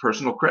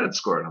personal credit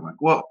score." And I'm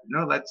like, "Well,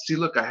 no, let's see.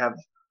 Look, I have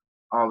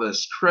all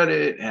this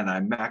credit, and I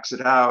max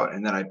it out,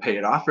 and then I pay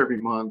it off every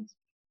month,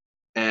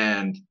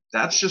 and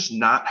that's just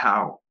not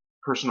how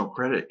personal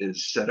credit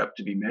is set up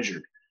to be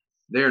measured.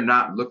 They're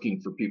not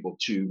looking for people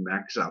to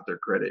max out their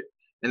credit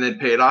and then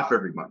pay it off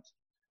every month.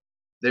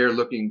 They're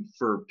looking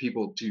for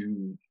people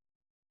to,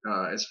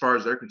 as far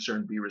as they're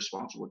concerned, be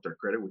responsible with their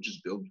credit, which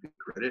is build good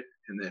credit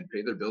and then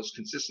pay their bills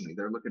consistently.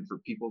 They're looking for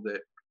people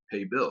that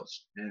pay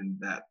bills, and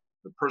that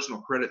the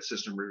personal credit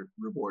system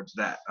rewards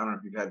that. I don't know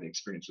if you've had any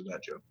experience with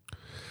that, Joe.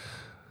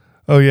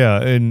 Oh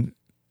yeah, and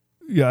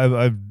yeah,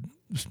 I've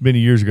many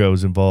years ago I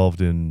was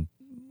involved in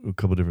a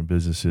couple of different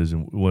businesses,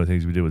 and one of the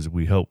things we did was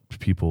we helped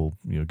people,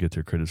 get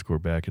their credit score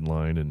back in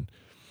line, and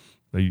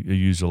I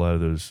used a lot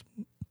of those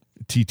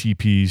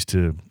TTPs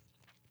to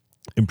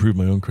improve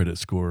my own credit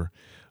score.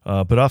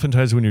 But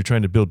oftentimes when you're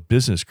trying to build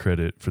business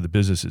credit for the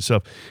business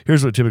itself,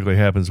 here's what typically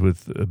happens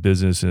with a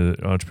business, an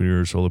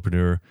entrepreneur,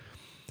 solopreneur.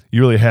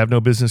 You really have no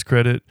business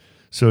credit,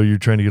 so you're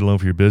trying to get a loan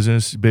for your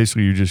business.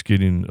 Basically, you're just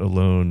getting a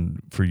loan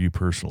for you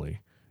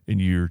personally, and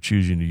you're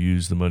choosing to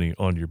use the money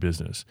on your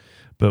business.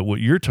 But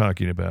what you're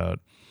talking about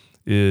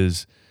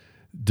is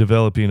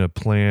developing a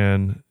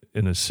plan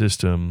and a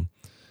system,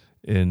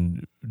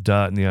 and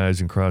dotting the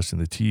I's and crossing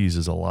the T's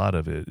is a lot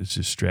of it. It's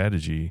just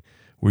strategy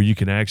where you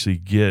can actually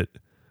get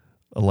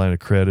a line of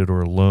credit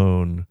or a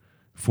loan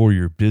for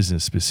your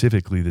business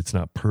specifically that's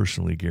not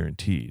personally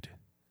guaranteed.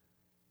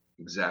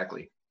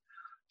 Exactly.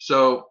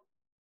 So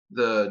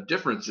the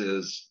difference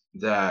is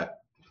that,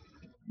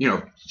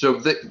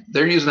 so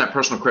they're using that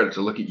personal credit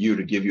to look at you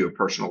to give you a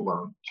personal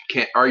loan.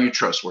 Are you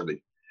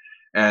trustworthy?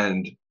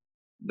 And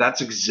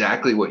that's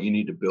exactly what you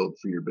need to build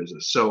for your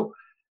business. So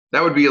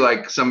that would be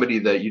like somebody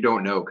that you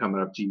don't know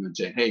coming up to you and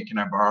saying, "Hey, can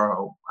I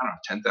borrow, I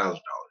don't know, $10,000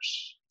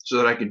 so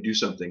that I can do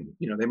something?"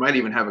 They might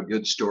even have a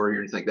good story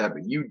or anything like that,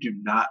 but you do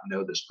not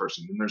know this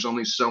person. And there's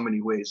only so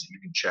many ways that you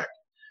can check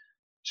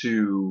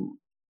to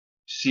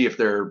see if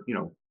they're,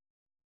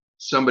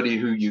 somebody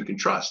who you can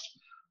trust.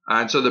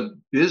 And so the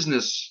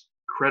business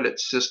credit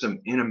system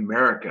in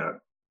America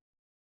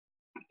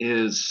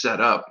is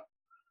set up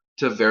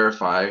to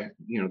verify,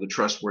 the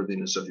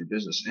trustworthiness of your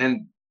business.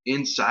 And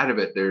inside of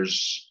it,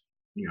 there's,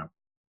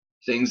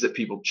 things that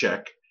people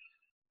check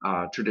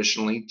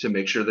traditionally to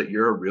make sure that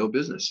you're a real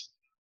business.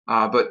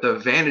 But the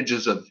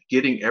advantages of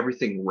getting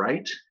everything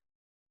right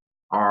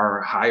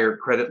are higher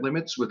credit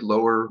limits with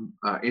lower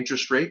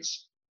interest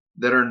rates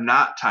that are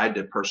not tied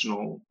to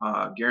personal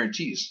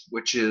guarantees,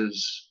 which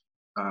is,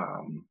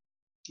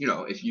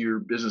 if your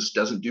business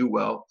doesn't do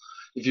well,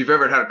 if you've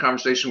ever had a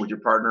conversation with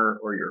your partner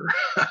or your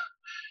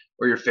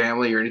or your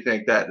family or anything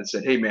like that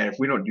said, "Hey, man, if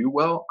we don't do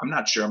well, I'm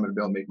not sure I'm going to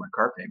be able to make my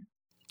car payment,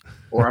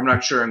 or I'm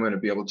not sure I'm going to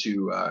be able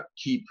to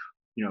keep,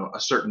 a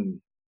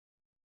certain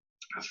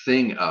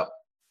thing up,"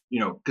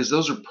 because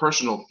those are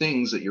personal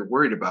things that you're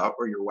worried about,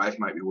 or your wife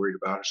might be worried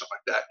about, or something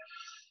like that,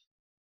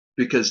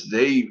 because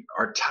they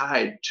are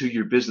tied to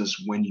your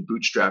business when you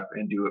bootstrap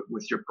and do it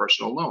with your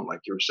personal loan,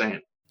 like you were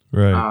saying.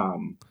 Right.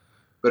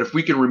 But if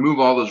we can remove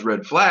all those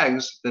red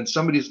flags, then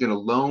somebody's going to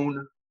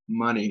loan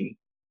money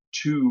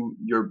to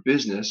your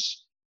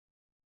business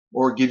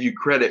or give you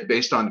credit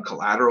based on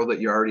collateral that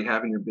you already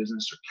have in your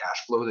business, or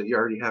cash flow that you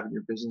already have in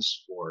your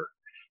business, or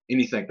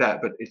anything like that.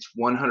 But it's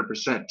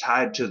 100%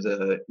 tied to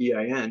the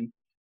EIN,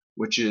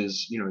 which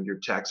is, your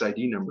tax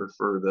ID number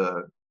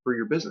for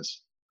your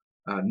business.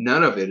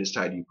 None of it is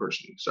tied to you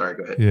personally. Sorry,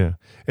 go ahead. Yeah.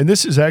 And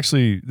this is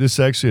actually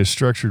a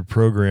structured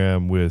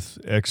program with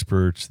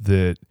experts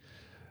that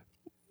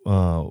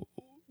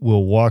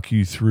will walk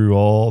you through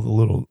all the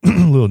little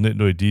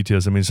nitnoid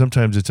details. I mean,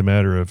 sometimes it's a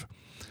matter of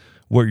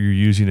what you're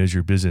using as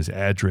your business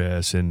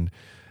address, and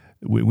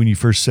when you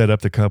first set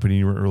up the company,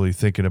 you weren't really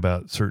thinking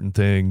about certain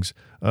things.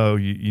 Oh,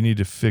 you need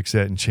to fix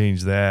that and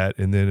change that,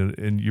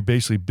 and you're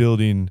basically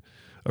building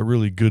a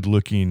really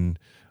good-looking,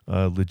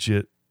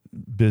 legit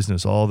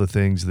business. All the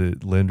things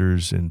that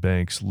lenders and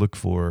banks look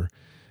for,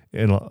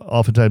 and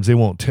oftentimes they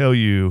won't tell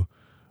you,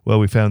 "Well,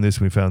 we found this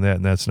and we found that,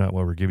 and that's not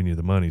why we're giving you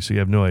the money." So you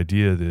have no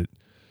idea that,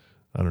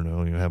 I don't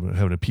know,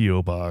 having a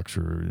PO box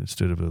or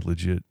instead of a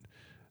legit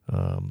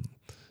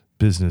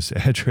business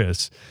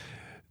address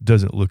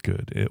doesn't look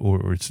good,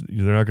 or it's,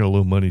 they're not going to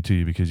loan money to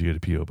you because you get a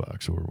PO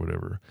box or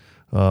whatever.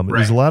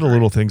 There's a lot of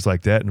little things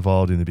like that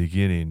involved in the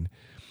beginning,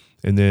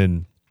 and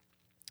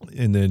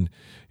then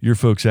your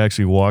folks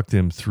actually walk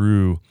them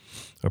through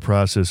a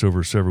process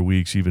over several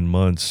weeks, even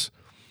months,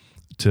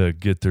 to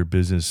get their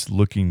business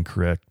looking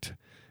correct.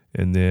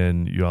 And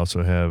then you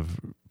also have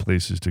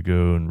places to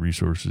go and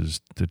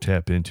resources to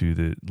tap into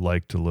that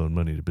like to loan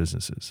money to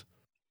businesses.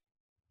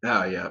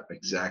 Oh, yeah,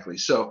 exactly.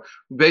 So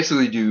we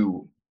basically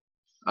do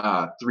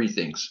three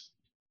things.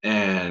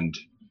 And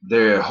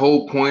the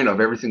whole point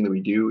of everything that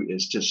we do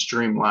is to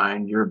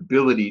streamline your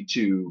ability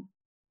to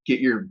get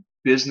your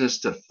business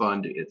to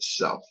fund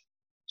itself.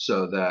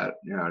 So that,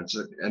 it's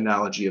an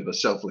analogy of a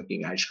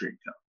self-licking ice cream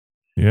cone.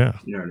 Yeah.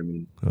 You know what I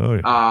mean? Oh,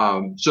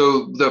 yeah.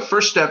 So the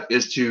first step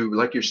is to,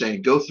 like you're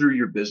saying, go through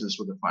your business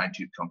with a fine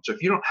tooth comb. So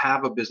if you don't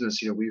have a business,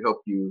 we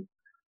help you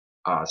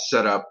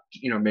set up,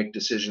 make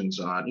decisions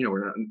on,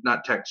 we're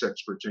not tax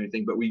experts or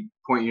anything, but we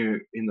point you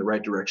in the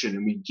right direction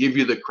and we give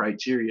you the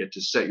criteria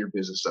to set your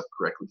business up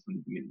correctly from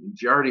the beginning. And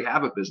if you already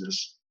have a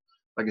business,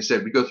 like I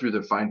said, we go through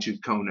the fine tooth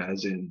comb,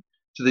 as in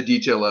to the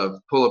detail of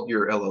pull up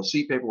your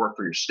LLC paperwork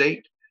for your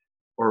state,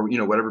 or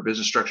whatever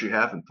business structure you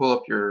have, and pull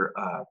up your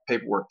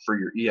paperwork for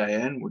your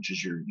EIN, which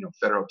is your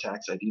federal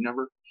tax ID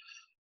number,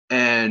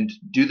 and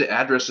do the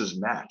addresses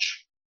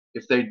match.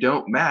 If they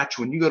don't match,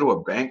 when you go to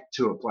a bank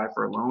to apply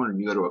for a loan, or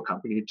you go to a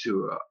company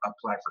to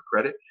apply for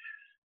credit,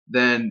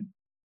 then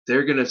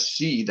they're going to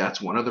see that's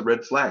one of the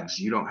red flags.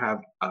 You don't have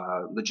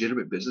a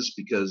legitimate business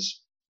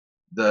because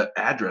the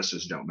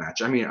addresses don't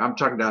match. I mean, I'm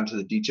talking down to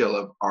the detail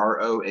of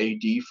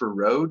ROAD for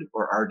road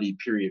or RD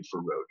period for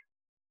road.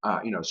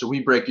 So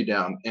we break you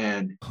down,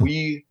 and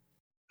we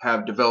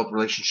have developed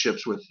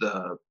relationships with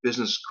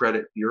business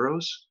credit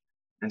bureaus.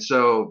 And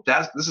so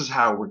this is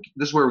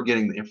where we're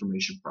getting the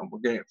information from. We're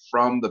getting it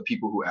from the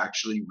people who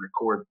actually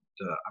record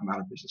the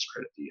amount of business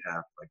credit that you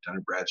have, like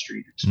Dun &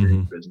 Bradstreet,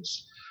 Experian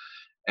Business.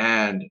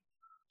 And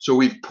so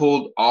we've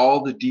pulled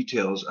all the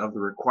details of the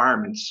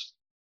requirements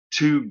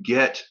to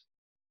get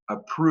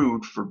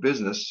approved for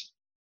business,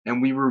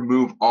 and we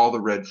remove all the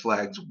red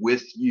flags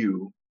with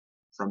you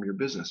from your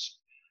business.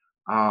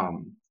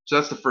 So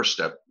that's the first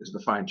step, is the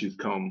fine tooth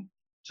comb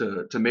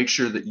to make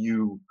sure that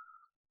you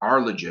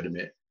are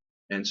legitimate,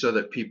 and so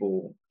that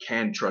people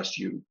can trust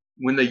you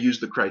when they use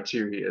the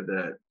criteria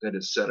that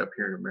is set up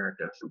here in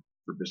America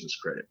for business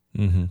credit.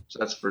 So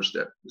that's the first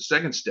step. The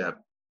second step,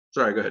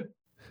 sorry, go ahead.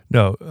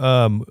 No,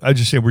 I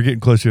just say we're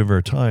getting close to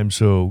our time.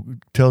 So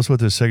tell us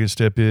what the second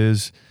step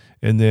is.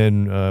 And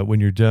then when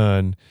you're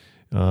done,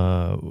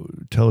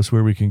 tell us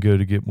where we can go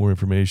to get more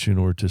information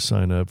or to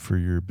sign up for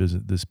your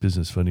this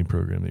business funding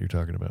program that you're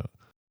talking about.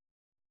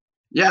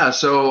 Yeah,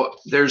 so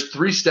there's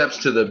 3 steps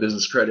to the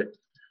business credit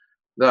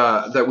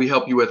that we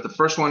help you with. The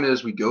first one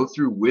is we go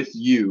through with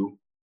you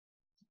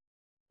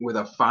with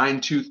a fine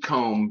tooth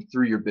comb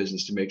through your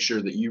business to make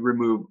sure that you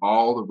remove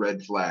all the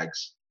red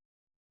flags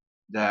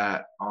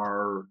that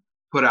are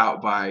put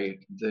out by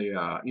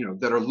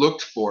that are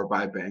looked for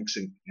by banks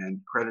and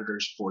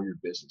creditors for your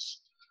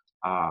business.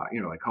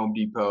 Like Home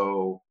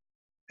Depot,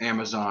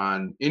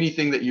 Amazon,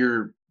 anything that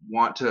you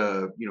want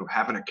to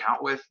have an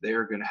account with,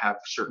 they're going to have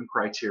certain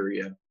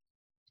criteria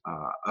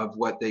of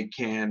what they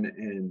can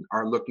and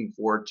are looking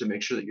for to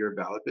make sure that you're a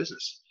valid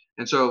business.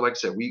 And so, like I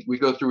said, we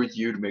go through with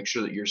you to make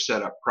sure that you're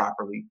set up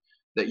properly,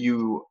 that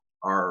you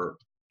are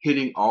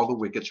hitting all the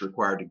wickets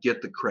required to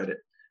get the credit.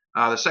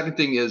 The second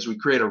thing is we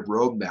create a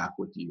roadmap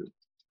with you,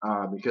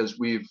 because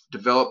we've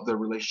developed the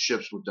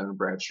relationships with Dun &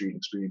 Bradstreet,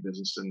 Experian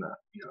Business, and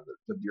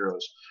the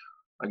bureaus.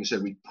 Like I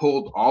said, we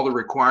pulled all the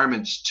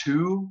requirements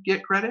to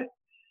get credit,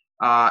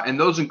 and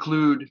those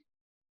include,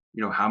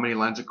 how many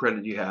lines of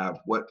credit you have,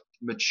 what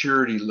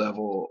maturity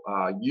level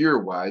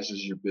year-wise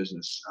is your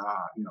business,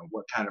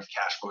 what kind of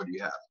cash flow do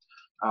you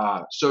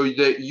have, so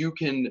that you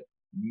can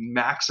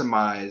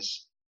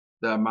maximize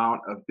the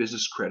amount of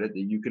business credit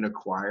that you can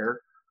acquire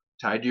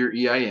tied to your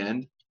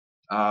EIN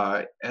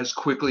as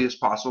quickly as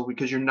possible,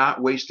 because you're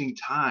not wasting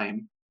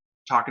time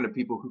talking to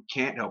people who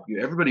can't help you.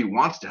 Everybody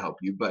wants to help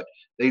you, but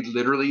they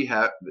literally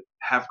have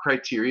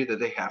criteria that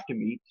they have to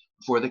meet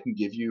before they can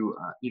give you,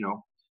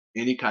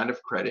 any kind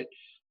of credit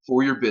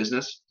for your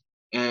business.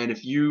 And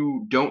if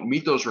you don't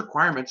meet those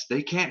requirements,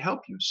 they can't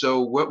help you.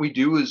 So what we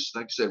do is,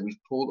 like I said, we've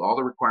pulled all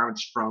the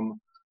requirements from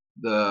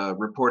the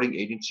reporting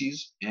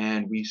agencies,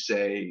 and we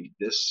say,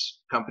 this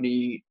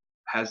company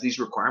has these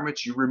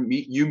requirements. You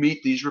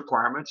meet these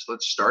requirements.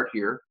 Let's start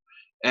here.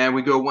 And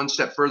we go one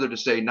step further to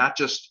say, not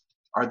just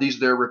are these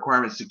their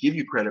requirements to give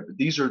you credit, but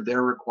these are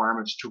their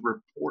requirements to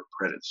report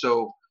credit.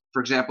 So, for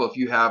example, if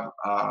you have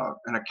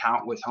an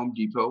account with Home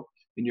Depot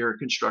and you're a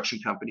construction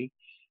company,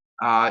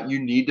 you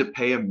need to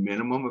pay a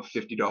minimum of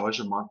 $50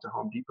 a month to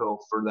Home Depot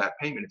for that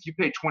payment. If you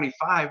pay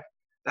 $25,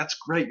 that's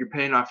great. You're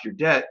paying off your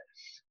debt,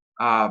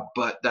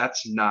 but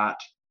that's not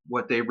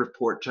what they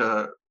report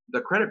to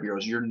the credit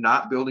bureaus. You're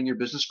not building your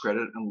business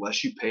credit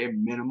unless you pay a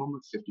minimum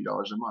of $50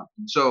 a month.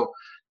 And so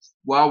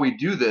while we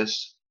do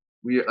this,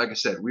 like I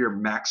said, we are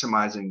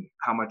maximizing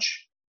how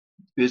much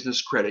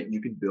business credit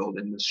you can build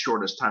in the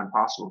shortest time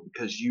possible,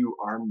 because you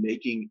are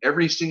making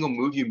every single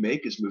move you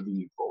make is moving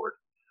you forward.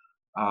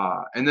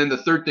 And then the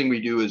third thing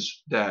we do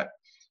is that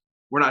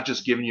we're not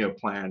just giving you a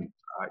plan.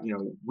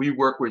 We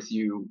work with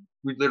you.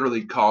 We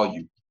literally call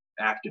you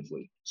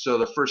actively. So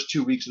the first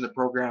 2 weeks in the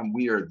program,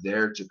 we are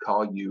there to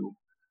call you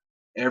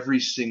every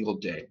single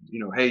day.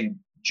 Hey,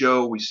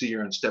 Joe, we see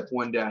you're on step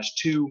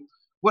 1-2.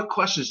 What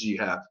questions do you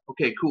have?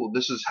 Okay, cool.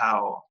 This is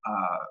how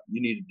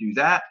you need to do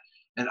that.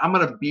 And I'm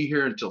going to be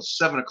here until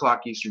 7:00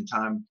 Eastern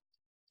time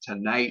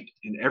tonight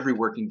and every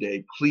working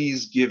day.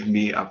 Please give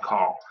me a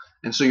call.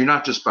 And so you're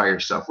not just by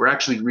yourself. We're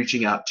actually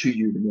reaching out to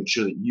you to make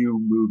sure that you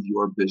move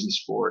your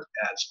business forward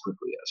as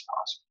quickly as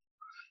possible.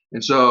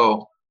 And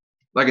so,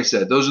 like I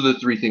said, those are the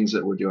 3 things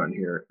that we're doing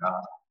here.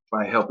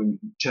 by help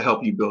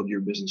you build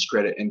your business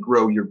credit and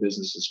grow your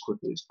business as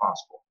quickly as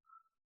possible.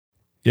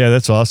 Yeah,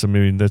 that's awesome. I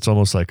mean, that's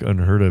almost like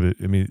unheard of.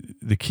 I mean,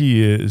 the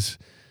key is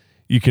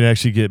you can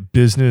actually get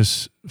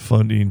business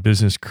funding,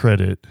 business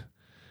credit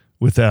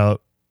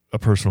without a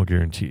personal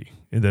guarantee.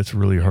 And that's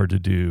really hard to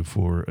do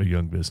for a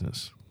young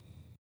business.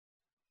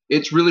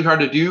 It's really hard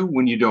to do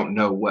when you don't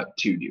know what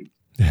to do.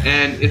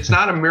 And it's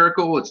not a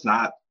miracle.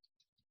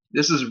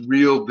 This is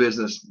real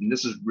business, and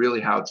this is really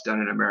how it's done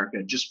in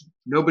America. Just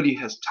nobody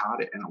has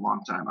taught it in a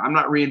long time. I'm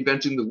not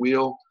reinventing the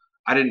wheel.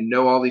 I didn't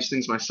know all these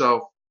things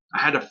myself. I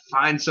had to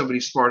find somebody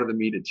smarter than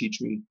me to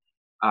teach me,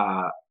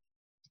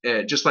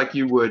 just like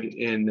you would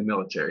in the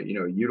military.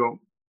 Not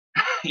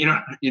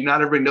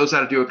everybody knows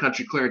how to do a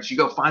country clearance. You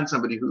go find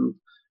somebody who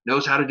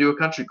knows how to do a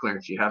country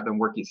clearance. You have them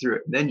work you through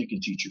it, and then you can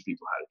teach your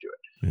people how to do it.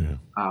 Yeah.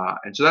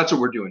 And so that's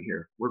what we're doing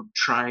here. We're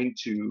trying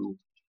to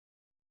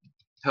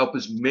help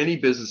as many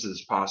businesses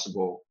as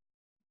possible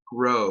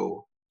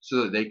grow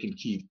so that they can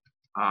keep,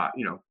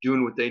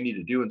 doing what they need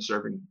to do and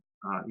serving,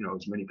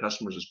 as many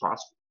customers as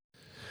possible.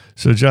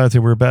 So,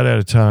 Jonathan, we're about out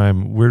of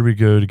time. Where do we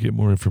go to get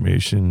more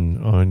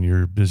information on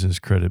your business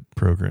credit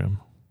program?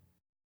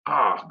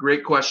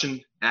 Great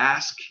question.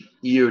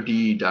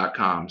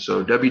 AskEOD.com.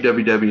 So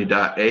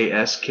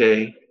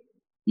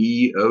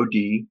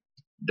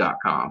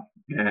www.askeod.com.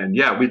 And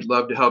yeah, we'd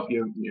love to help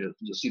you. You'll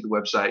see the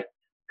website.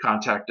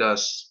 Contact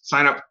us.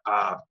 Sign up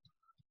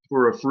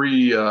for a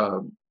free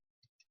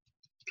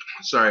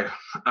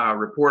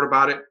report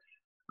about it.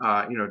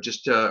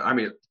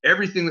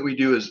 Everything that we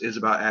do is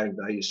about adding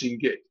value. So you can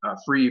get a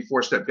free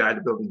 4-step guide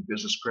to building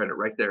business credit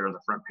right there on the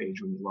front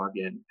page when you log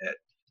in at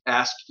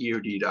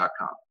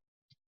askeod.com.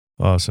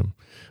 Awesome.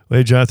 Well,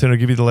 hey, Jonathan, I'll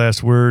give you the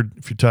last word.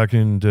 If you're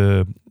talking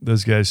to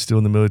those guys still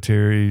in the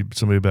military,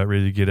 somebody about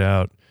ready to get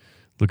out,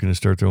 looking to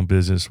start their own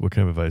business, what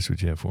kind of advice would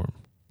you have for them?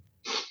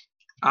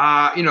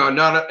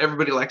 Not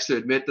everybody likes to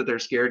admit that they're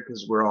scared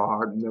because we're all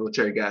hard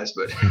military guys,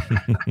 but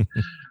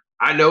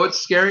I know it's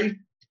scary.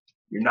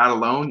 You're not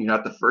alone. You're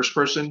not the first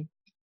person.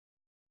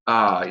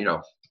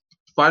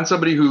 Find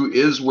somebody who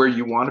is where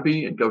you want to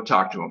be and go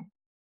talk to them.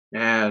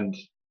 And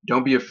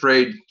don't be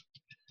afraid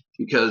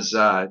because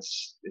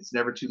it's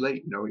never too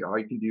late. All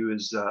you can do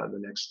is the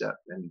next step,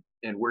 and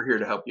we're here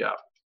to help you out.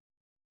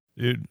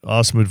 Dude,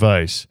 awesome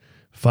advice.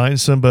 Find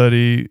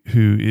somebody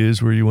who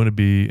is where you want to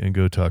be and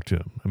go talk to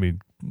them. I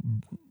mean,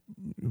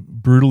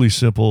 brutally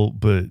simple,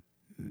 but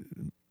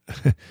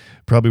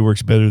probably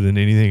works better than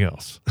anything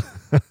else.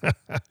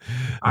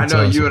 I know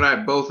awesome. You and I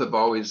both have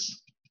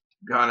always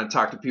gone and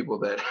talked to people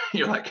that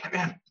you're like,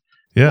 man,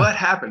 What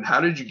happened?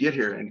 How did you get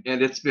here? And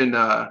it's been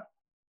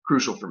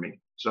crucial for me.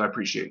 So I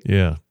appreciate it.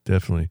 Yeah,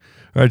 definitely.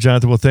 All right,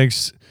 Jonathan. Well,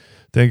 thanks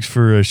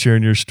for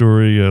sharing your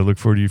story. Look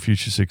forward to your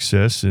future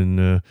success.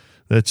 And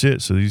that's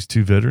it. So these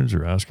two veterans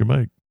are Oscar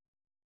Mike.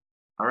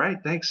 All right.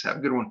 Thanks. Have a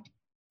good one.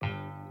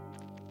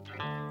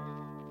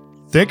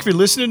 Thank you for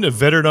listening to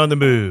Veteran on the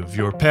Move,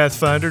 your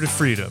pathfinder to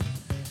freedom.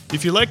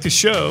 If you like the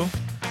show,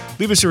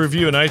 leave us a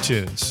review on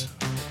iTunes.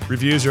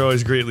 Reviews are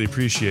always greatly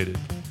appreciated.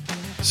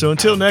 So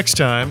until next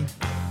time,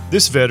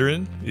 this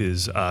veteran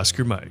is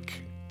Oscar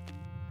Mike.